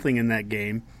 7-0 in that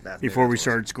game before we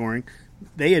started scoring.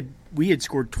 We had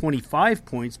scored 25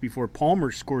 points before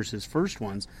Palmer scores his first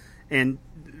ones. And,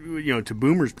 to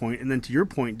Boomer's point, and then to your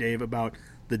point, Dave, about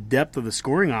the depth of the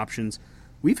scoring options,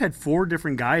 we've had 4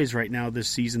 different guys right now this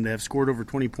season that have scored over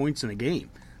 20 points in a game.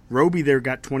 Roby there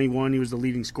got 21. He was the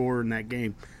leading scorer in that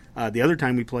game. The other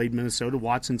time we played Minnesota,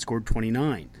 Watson scored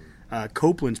 29.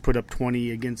 Copeland's put up 20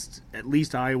 against at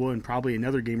least Iowa and probably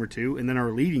another game or two. And then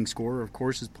our leading scorer, of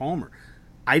course, is Palmer.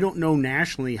 I don't know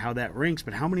nationally how that ranks,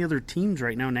 but how many other teams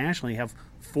right now nationally have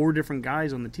 4 different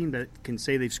guys on the team that can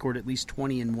say they've scored at least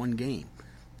 20 in one game?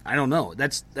 I don't know.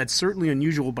 That's certainly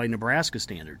unusual by Nebraska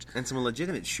standards. And some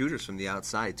legitimate shooters from the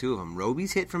outside, 2 of them.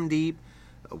 Roby's hit from deep,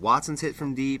 Watson's hit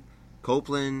from deep,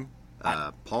 Copeland,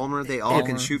 Palmer, they all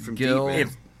can shoot from deep.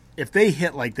 If they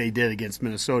hit like they did against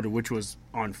Minnesota, which was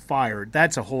on fire,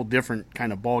 that's a whole different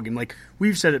kind of ballgame. Like,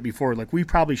 we've said it before, like, we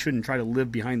probably shouldn't try to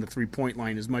live behind the three-point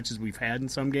line as much as we've had in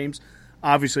some games.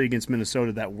 Obviously, against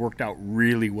Minnesota, that worked out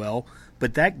really well.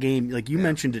 But that game, like you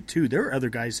mentioned it too, there are other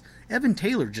guys. Evan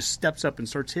Taylor just steps up and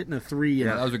starts hitting a three and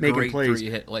that was a making great plays. 3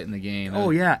 hit late in the game.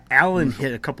 Oh, yeah. Allen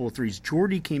hit a couple of threes.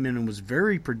 Jordy came in and was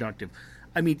very productive.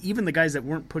 I mean, even the guys that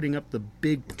weren't putting up the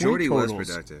big point Jordy totals, was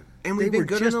productive. And we've been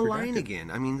good on the line again.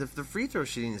 I mean, the free throw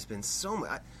shooting has been so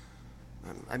much.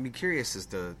 I'd be curious as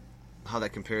to how that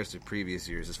compares to previous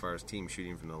years as far as team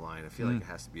shooting from the line. I feel like it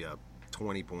has to be up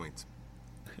 20 points.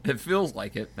 It feels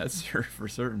like it. That's for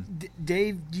certain.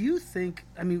 Dave, do you think,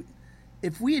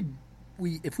 if we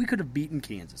could have beaten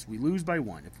Kansas, we lose by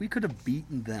 1. If we could have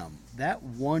beaten them, that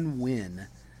one win,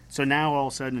 so now all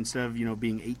of a sudden instead of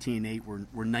being 18-8,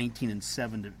 we're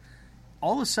 19-7.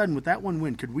 All of a sudden with that one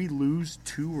win, could we lose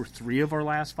 2 or 3 of our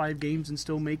last 5 games and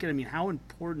still make it? I mean, how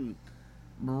important?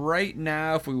 Right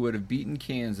now, if we would have beaten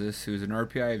Kansas, who's an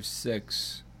RPI of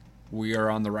 6, we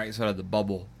are on the right side of the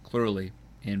bubble clearly,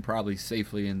 and probably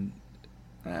safely, and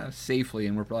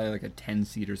we're probably like a 10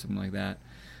 seed or something like that.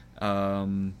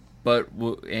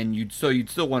 You'd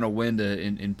still want to win to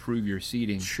improve your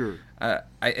seeding. Sure.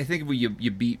 I think if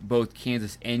you beat both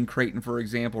Kansas and Creighton, for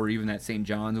example, or even that St.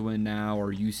 John's win now,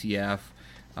 or UCF,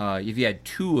 if you had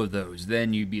 2 of those,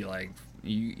 then you'd be like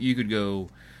you could go,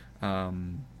 go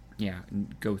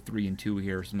 3-2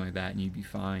 here or something like that, and you'd be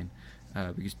fine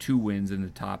because 2 wins in the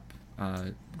top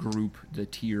group, the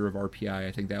tier of RPI,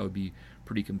 I think that would be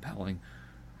pretty compelling.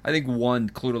 I think one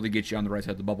clearly gets you on the right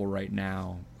side of the bubble right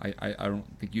now. I don't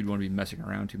think you'd want to be messing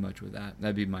around too much with that.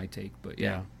 That'd be my take. But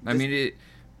yeah. I mean,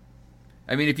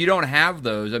 if you don't have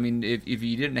those, I mean, if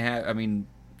you didn't have, I mean,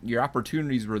 your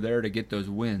opportunities were there to get those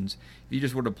wins. If you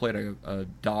just would have played a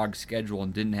dog schedule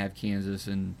and didn't have Kansas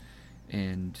and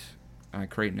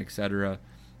Creighton, etc.,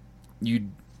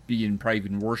 you'd be in probably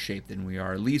even worse shape than we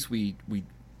are. At least we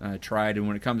tried, and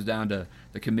when it comes down to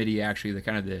the committee, actually,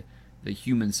 the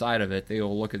human side of it,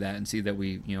 they'll look at that and see that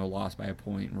we lost by a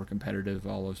point and we're competitive,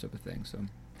 all those type of things. So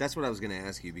that's what I was going to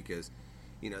ask you, because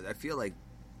I feel like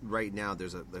right now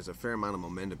there's a fair amount of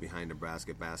momentum behind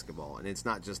Nebraska basketball, and it's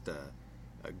not just a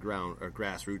ground or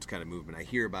grassroots kind of movement. I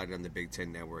hear about it on the Big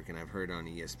Ten Network, and I've heard it on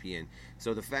ESPN.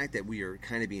 So the fact that we are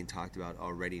kind of being talked about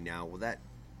already now, will that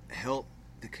help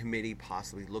the committee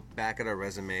possibly look back at our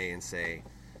resume and say,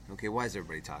 okay, why is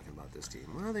everybody talking about this team?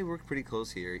 Well, they work pretty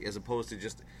close here, as opposed to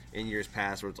just in years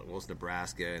past where it's like, well, it's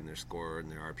Nebraska and their score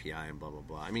and their RPI and blah, blah,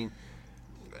 blah. I mean,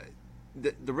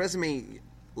 the resume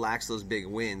lacks those big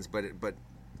wins, but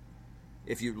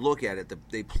if you look at it,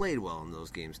 they played well in those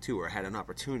games too, or had an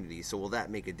opportunity. So will that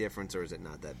make a difference, or is it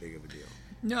not that big of a deal?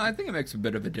 No, I think it makes a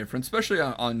bit of a difference, especially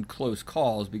on close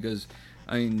calls, because,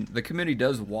 I mean, the committee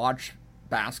does watch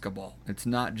basketball. It's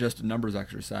not just a numbers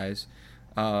exercise.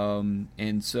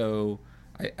 And so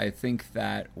I think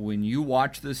that when you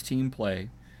watch this team play,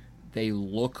 they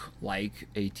look like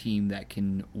a team that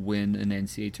can win an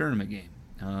NCAA tournament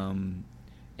game.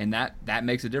 And that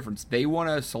makes a difference. They want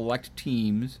to select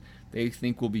teams they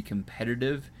think will be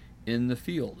competitive in the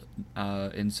field.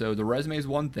 And so the resume is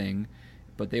one thing,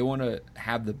 but they want to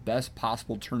have the best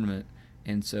possible tournament.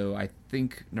 And so I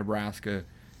think Nebraska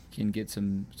can get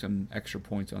some extra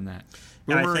points on that.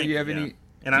 Boomer, do you have any?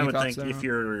 And I would think if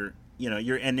you're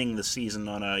ending the season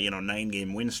on a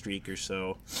 9-game win streak or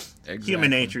so, exactly. Human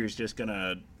nature is just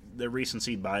the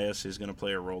recency bias is gonna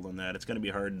play a role in that. It's gonna be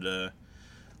hard to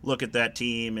look at that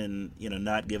team and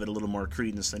not give it a little more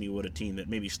credence than you would a team that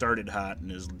maybe started hot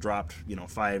and has dropped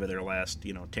 5 of their last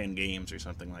 10 games or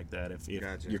something like that. If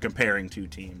gotcha. You're comparing two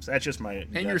teams, that's just my.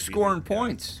 And you're scoring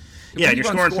points. Yeah, you're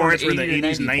scoring points for the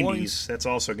 80s and 90s. Points. That's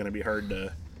also going to be hard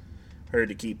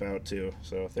to keep out too.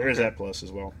 So there is that plus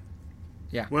as well.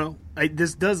 Yeah. Well,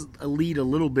 this does lead a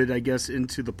little bit, I guess,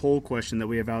 into the poll question that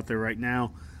we have out there right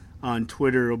now on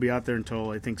Twitter. It'll be out there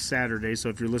until I think Saturday. So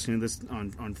if you're listening to this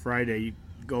on Friday, you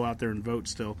go out there and vote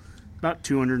still. About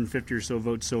 250 or so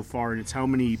votes so far, and it's how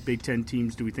many Big Ten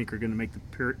teams do we think are going to make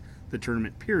the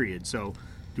tournament period. So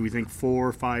do we think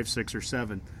 4, 5, 6, or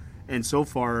 7? And so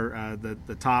far,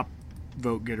 the top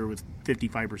vote getter with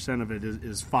 55% of it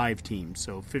is 5 teams.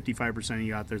 So 55% of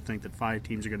you out there think that 5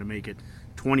 teams are going to make it.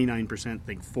 29%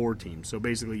 think 4 teams. So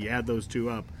basically, you add those two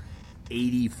up,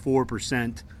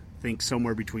 84% think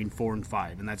somewhere between 4 and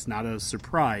 5. And that's not a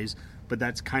surprise, but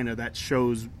that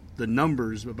shows the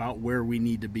numbers about where we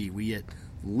need to be. We at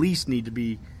least need to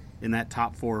be in that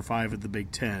top 4 or 5 of the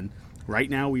Big Ten. Right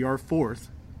now, we are 4th.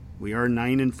 We are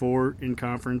 9-4 in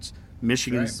conference.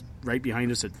 Michigan's right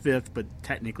behind us at 5th, but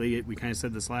technically, we kind of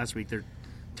said this last week, they're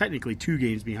technically 2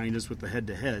 games behind us with the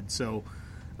head-to-head. So,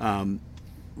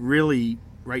 really,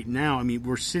 right now, I mean,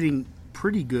 we're sitting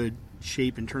pretty good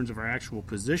shape in terms of our actual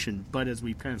position, but as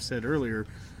we kind of said earlier,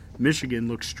 Michigan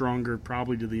looks stronger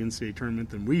probably to the NCAA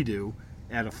tournament than we do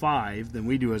at a 5 than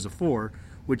we do as a 4,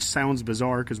 which sounds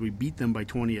bizarre because we beat them by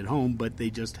 20 at home, but they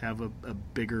just have a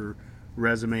bigger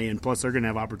resume, and plus they're going to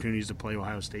have opportunities to play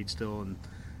Ohio State still, and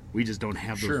we just don't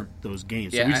have those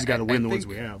games. So we just got to win the ones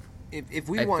we have. If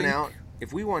we won out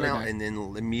and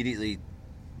then immediately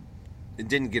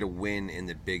didn't get a win in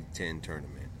the Big Ten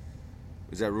tournament,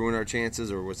 does that ruin our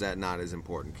chances, or was that not as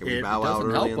important? Can we bow out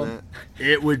early in that?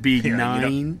 It would be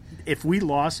 9. If we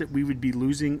lost it, we would be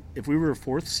losing. If we were a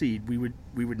 4th seed, we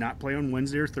would not play on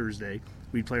Wednesday or Thursday.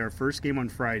 We'd play our first game on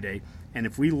Friday, and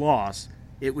if we lost,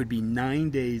 it would be 9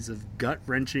 days of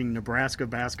gut-wrenching Nebraska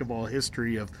basketball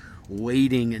history of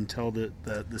waiting until the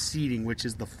seeding, which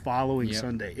is the following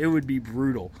Sunday. It would be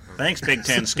brutal. Thanks, Big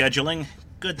Ten scheduling.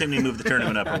 Good thing we moved the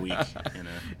tournament up a week.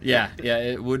 Yeah,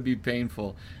 it would be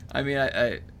painful. I mean,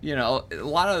 a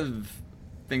lot of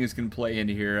things can play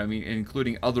into here. I mean,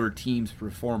 including other teams'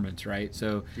 performance, right?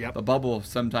 So the bubble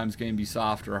sometimes can be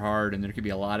soft or hard, and there could be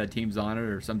a lot of teams on it,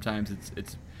 or sometimes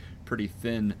it's pretty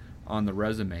thin on the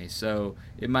resume. So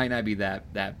it might not be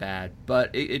that bad, but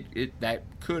it that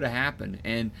could happen.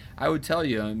 And I would tell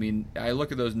you, I mean, I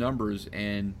look at those numbers,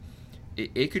 and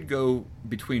it could go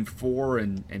between 4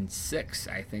 and 6,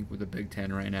 I think, with the Big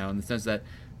Ten right now, in the sense that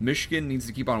Michigan needs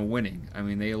to keep on winning. I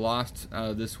mean, they lost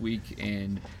this week,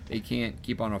 and they can't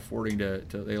keep on affording to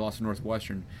they lost to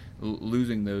Northwestern,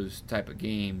 losing those type of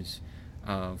games.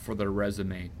 for their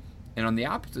resume. And on the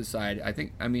opposite side,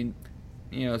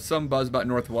 some buzz about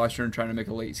Northwestern trying to make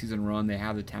a late season run. They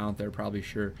have the talent there, probably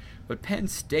sure. But Penn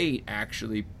State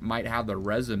actually might have the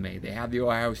resume. They have the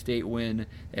Ohio State win.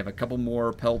 They have a couple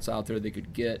more pelts out there they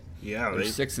could get. Yeah, they're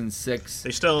 6-6.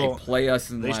 They play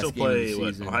us in the last game of the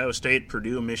season. Ohio State,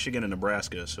 Purdue, Michigan, and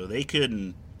Nebraska. So they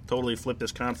could totally flip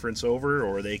this conference over,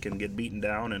 or they can get beaten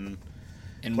down and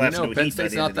we know Penn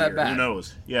State's not that bad. Who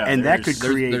knows? Yeah, and that could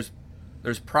create.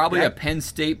 There's probably a Penn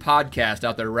State podcast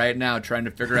out there right now trying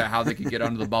to figure out how they could get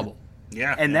under the bubble.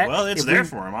 Yeah, and it's there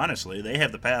for them, honestly. They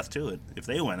have the path to it. If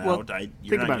they went out,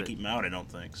 you're not going to keep them out, I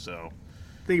don't think. So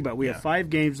think about it. We have 5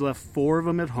 games left, 4 of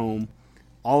them at home,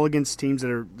 all against teams that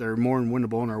are more than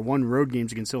winnable, and our 1 road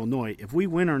game's against Illinois. If we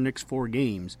win our next 4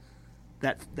 games,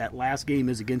 that last game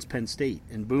is against Penn State.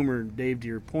 And Boomer, Dave, to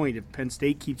your point, if Penn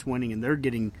State keeps winning and they're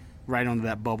getting right onto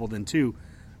that bubble then too,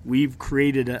 we've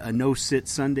created a no-sit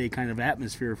Sunday kind of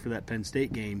atmosphere for that Penn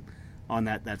State game on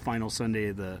that final Sunday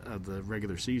of the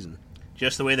regular season.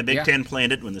 Just the way the Big Ten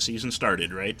planned it when the season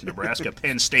started, right? Nebraska,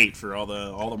 Penn State for all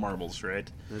the marbles,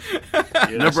 right?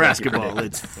 Nebrasketball,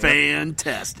 it's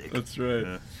fantastic. That's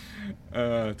right.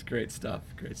 It's great stuff.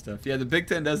 Great stuff. Yeah, the Big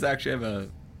Ten does actually have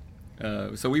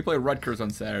a. So we play Rutgers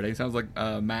on Saturday. Sounds like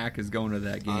Mac is going to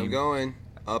that game. I'm going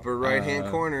upper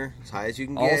right-hand corner, as high as you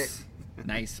can get.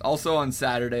 Nice. Also on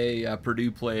Saturday,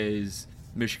 Purdue plays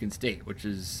Michigan State, which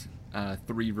is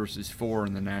 3 versus 4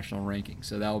 in the national ranking.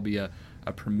 So that will be a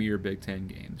premier Big Ten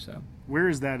game. So where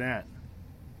is that at?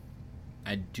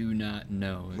 I do not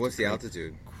know. What's the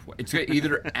altitude? It's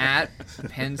either at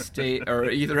Penn State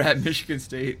or either at Michigan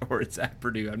State or it's at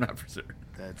Purdue. I'm not for certain.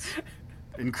 That's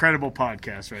incredible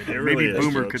podcast right there. Really Maybe is,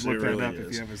 Boomer folks. could look It that really up is.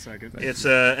 if you have a second. It's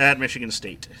at Michigan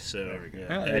State, so there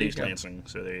at you East go. Lansing.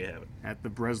 So there you have it. At the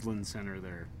Breslin Center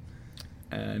there.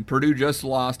 And Purdue just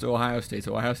lost to Ohio State,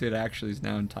 so Ohio State actually is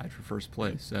now tied for first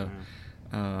place. So,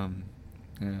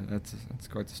 that's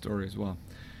quite the story as well.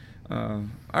 All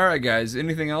right, guys.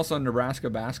 Anything else on Nebraska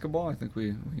basketball? I think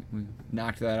we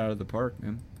knocked that out of the park,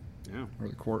 man. Yeah. Or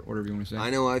the court, whatever you want to say. I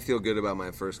know I feel good about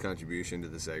my first contribution to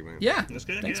the segment. Yeah. That's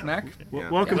good. Thanks, Yeah. Mac. Yeah.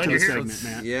 Welcome to the Glad you're here. segment,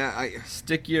 Matt. Yeah,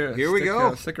 Stick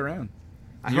around.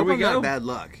 I Here hope we I'm go. not bad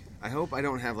luck. I hope I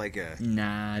don't have like a.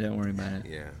 Nah, don't worry about it.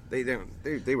 Yeah,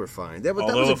 they were fine. That was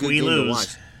Although a if good we game to lose,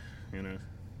 watch. you know,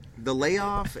 The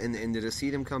layoff and to see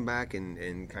them come back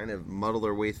and kind of muddle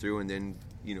their way through and then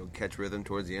catch rhythm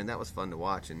towards the end, that was fun to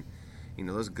watch. And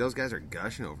those guys are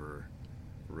gushing over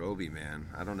Roby, man.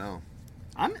 I don't know.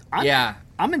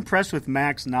 I'm impressed with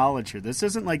Mac's knowledge here. This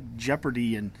isn't like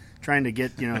Jeopardy and trying to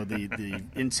get the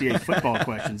NCAA football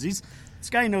questions. This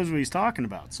guy knows what he's talking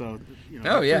about. So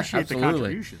Oh yeah, appreciate the absolutely.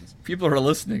 contributions. People are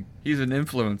listening. He's an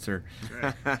influencer.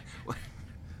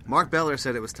 Mark Beller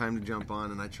said it was time to jump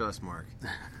on, and I trust Mark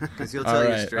because he'll tell All you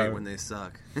right, straight all when they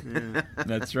suck.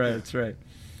 That's right. That's right.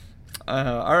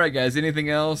 All right, guys. Anything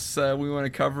else we want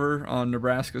to cover on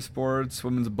Nebraska sports,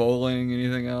 women's bowling,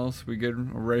 anything else? We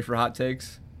good? We're ready for hot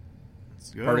takes?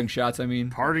 Let's go. Parting shots, I mean.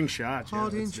 Parting shots. Yeah,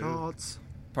 Parting let's do it. shots.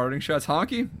 Parting shots.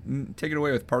 Honky, take it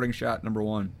away with parting shot number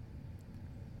 1.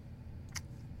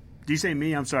 Do you say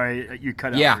me? I'm sorry, you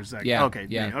cut out Yeah. for a second. Yeah. Okay.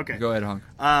 Yeah. Me. Okay. Go ahead,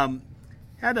 Honk.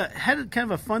 Had a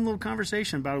kind of a fun little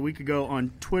conversation about a week ago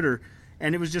on Twitter,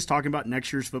 and it was just talking about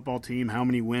next year's football team, how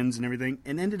many wins and everything,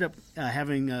 and ended up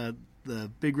having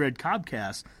the Big Red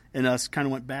Cobcast, and us kind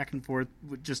of went back and forth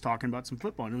with just talking about some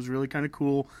football, and it was really kind of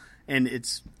cool. And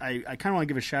I kind of want to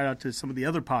give a shout out to some of the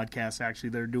other podcasts actually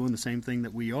that are doing the same thing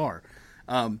that we are.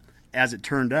 As it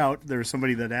turned out, there was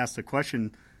somebody that asked a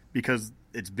question because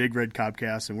it's Big Red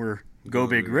Cobcast and we're Go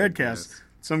Big Redcast.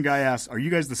 Some guy asked, "Are you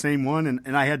guys the same one?"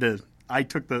 And I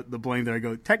took the blame there. I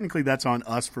go, technically that's on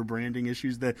us for branding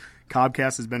issues. That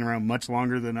Cobcast has been around much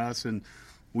longer than us, and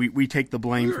we take the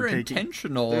blame We for were taking.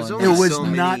 intentional. There's on only It was so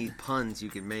not- many puns you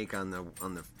can make on the.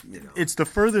 It's the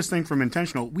furthest thing from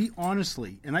intentional. We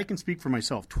honestly, and I can speak for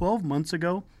myself, 12 months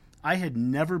ago, I had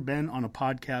never been on a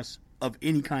podcast of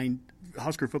any kind,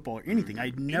 Husker football or anything.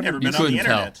 I'd never been on the couldn't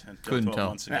tell. internet until Couldn't 12 tell.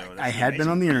 months ago. I That's had been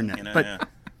on the amazing. internet, Yeah. but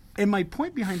and my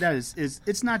point behind that is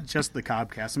it's not just the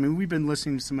Cobcast. I mean, we've been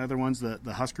listening to some other ones, the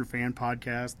Husker Fan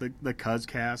Podcast, the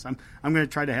Cuzcast. I'm going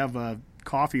to try to have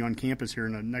coffee on campus here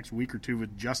in the next week or two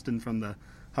with Justin from the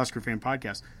Husker Fan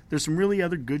Podcast. There's some really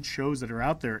other good shows that are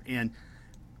out there, and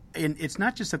it's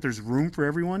not just that there's room for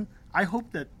everyone. I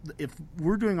hope that if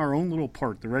we're doing our own little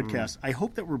part, the Redcast, I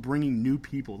hope that we're bringing new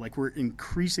people, like we're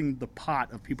increasing the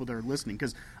pot of people that are listening.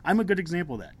 Because I'm a good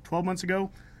example of that. 12 months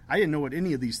ago, I didn't know what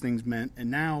any of these things meant, and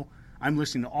now I'm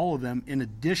listening to all of them in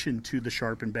addition to the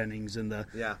Sharp and Bennings and the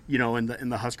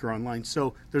and the Husker Online.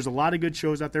 So there's a lot of good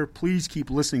shows out there. Please keep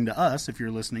listening to us if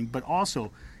you're listening, but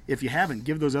also if you haven't,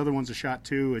 give those other ones a shot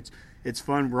too. It's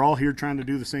fun. We're all here trying to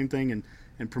do the same thing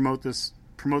and promote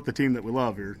the team that we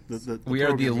love here. We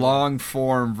are the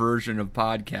long-form version of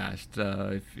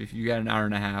podcast. If you got an hour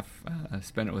and a half,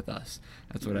 spend it with us.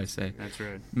 That's what I say. That's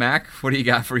right. Mac, what do you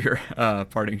got for your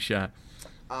parting shot?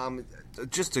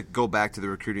 Just to go back to the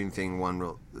recruiting thing one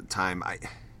real time,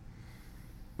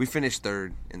 we finished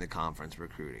third in the conference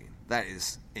recruiting. That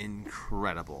is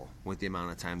incredible with the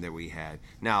amount of time that we had.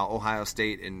 Now, Ohio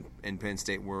State and Penn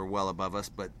State were well above us,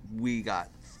 but we got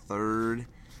third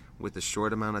with the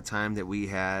short amount of time that we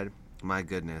had. My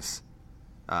goodness.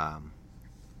 I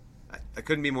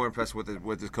couldn't be more impressed with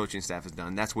what the coaching staff has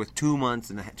done. That's with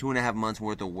 2.5 months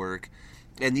worth of work.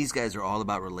 And these guys are all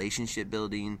about relationship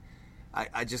building.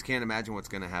 I just can't imagine what's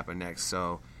going to happen next.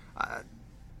 So,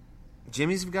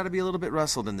 Jimmy's got to be a little bit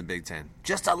rustled in the Big Ten.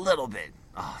 Just a little bit.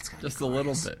 Oh, it's just a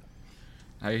little bit.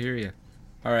 I hear you.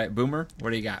 All right, Boomer, what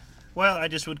do you got? Well, I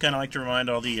just would kind of like to remind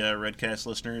all the Redcast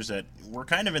listeners that we're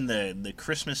kind of in the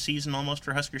Christmas season almost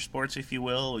for Husker sports, if you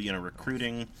will.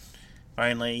 Recruiting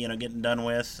finally, getting done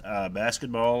with.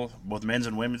 Basketball, both men's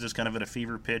and women's, is kind of at a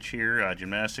fever pitch here.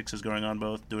 Gymnastics is going on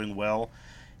both, doing well.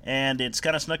 And it's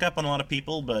kind of snuck up on a lot of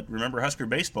people, but remember, Husker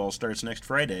baseball starts next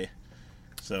Friday.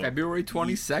 So February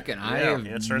 22nd. I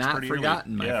have not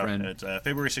forgotten, my friend. It's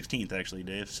February 16th, actually,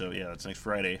 Dave. So, it's next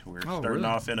Friday. We're starting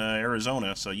off in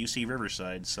Arizona, so UC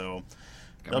Riverside. So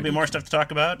there'll be more stuff to talk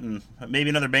about, and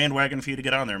maybe another bandwagon for you to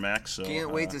get on there, Max. So,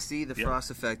 can't wait to see the Frost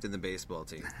effect in the baseball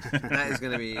team. That is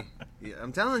going to be –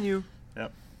 I'm telling you.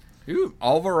 Yep. Dude,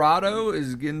 Alvarado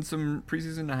is getting some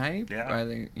preseason hype. Yeah. I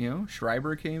think,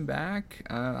 Schreiber came back.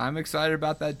 I'm excited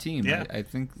about that team. Yeah. I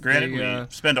think granted, we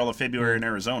spend all of February in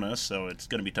Arizona, so it's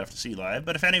going to be tough to see live.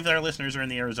 But if any of our listeners are in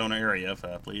the Arizona area,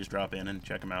 please drop in and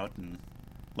check them out and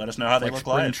let us know how they look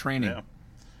live. Training. Yeah.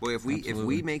 Well, if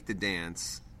we make the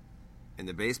dance and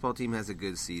the baseball team has a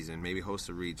good season, maybe host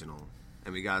a regional,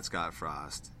 and we got Scott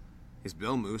Frost, is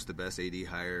Bill Moose the best AD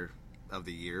hire of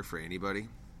the year for anybody?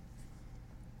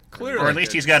 Clearly. Or at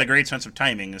least he's got a great sense of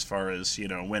timing as far as,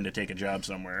 when to take a job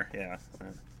somewhere. Yeah.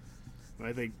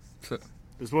 I think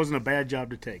this wasn't a bad job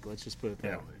to take. Let's just put it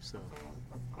that way. So.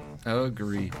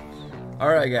 Agree. All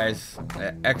right, guys.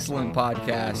 Excellent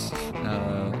podcast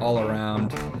all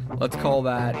around. Let's call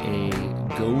that a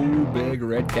Go Big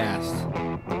Redcast.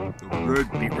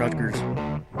 Beat Rutgers.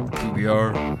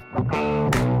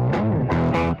 QBR.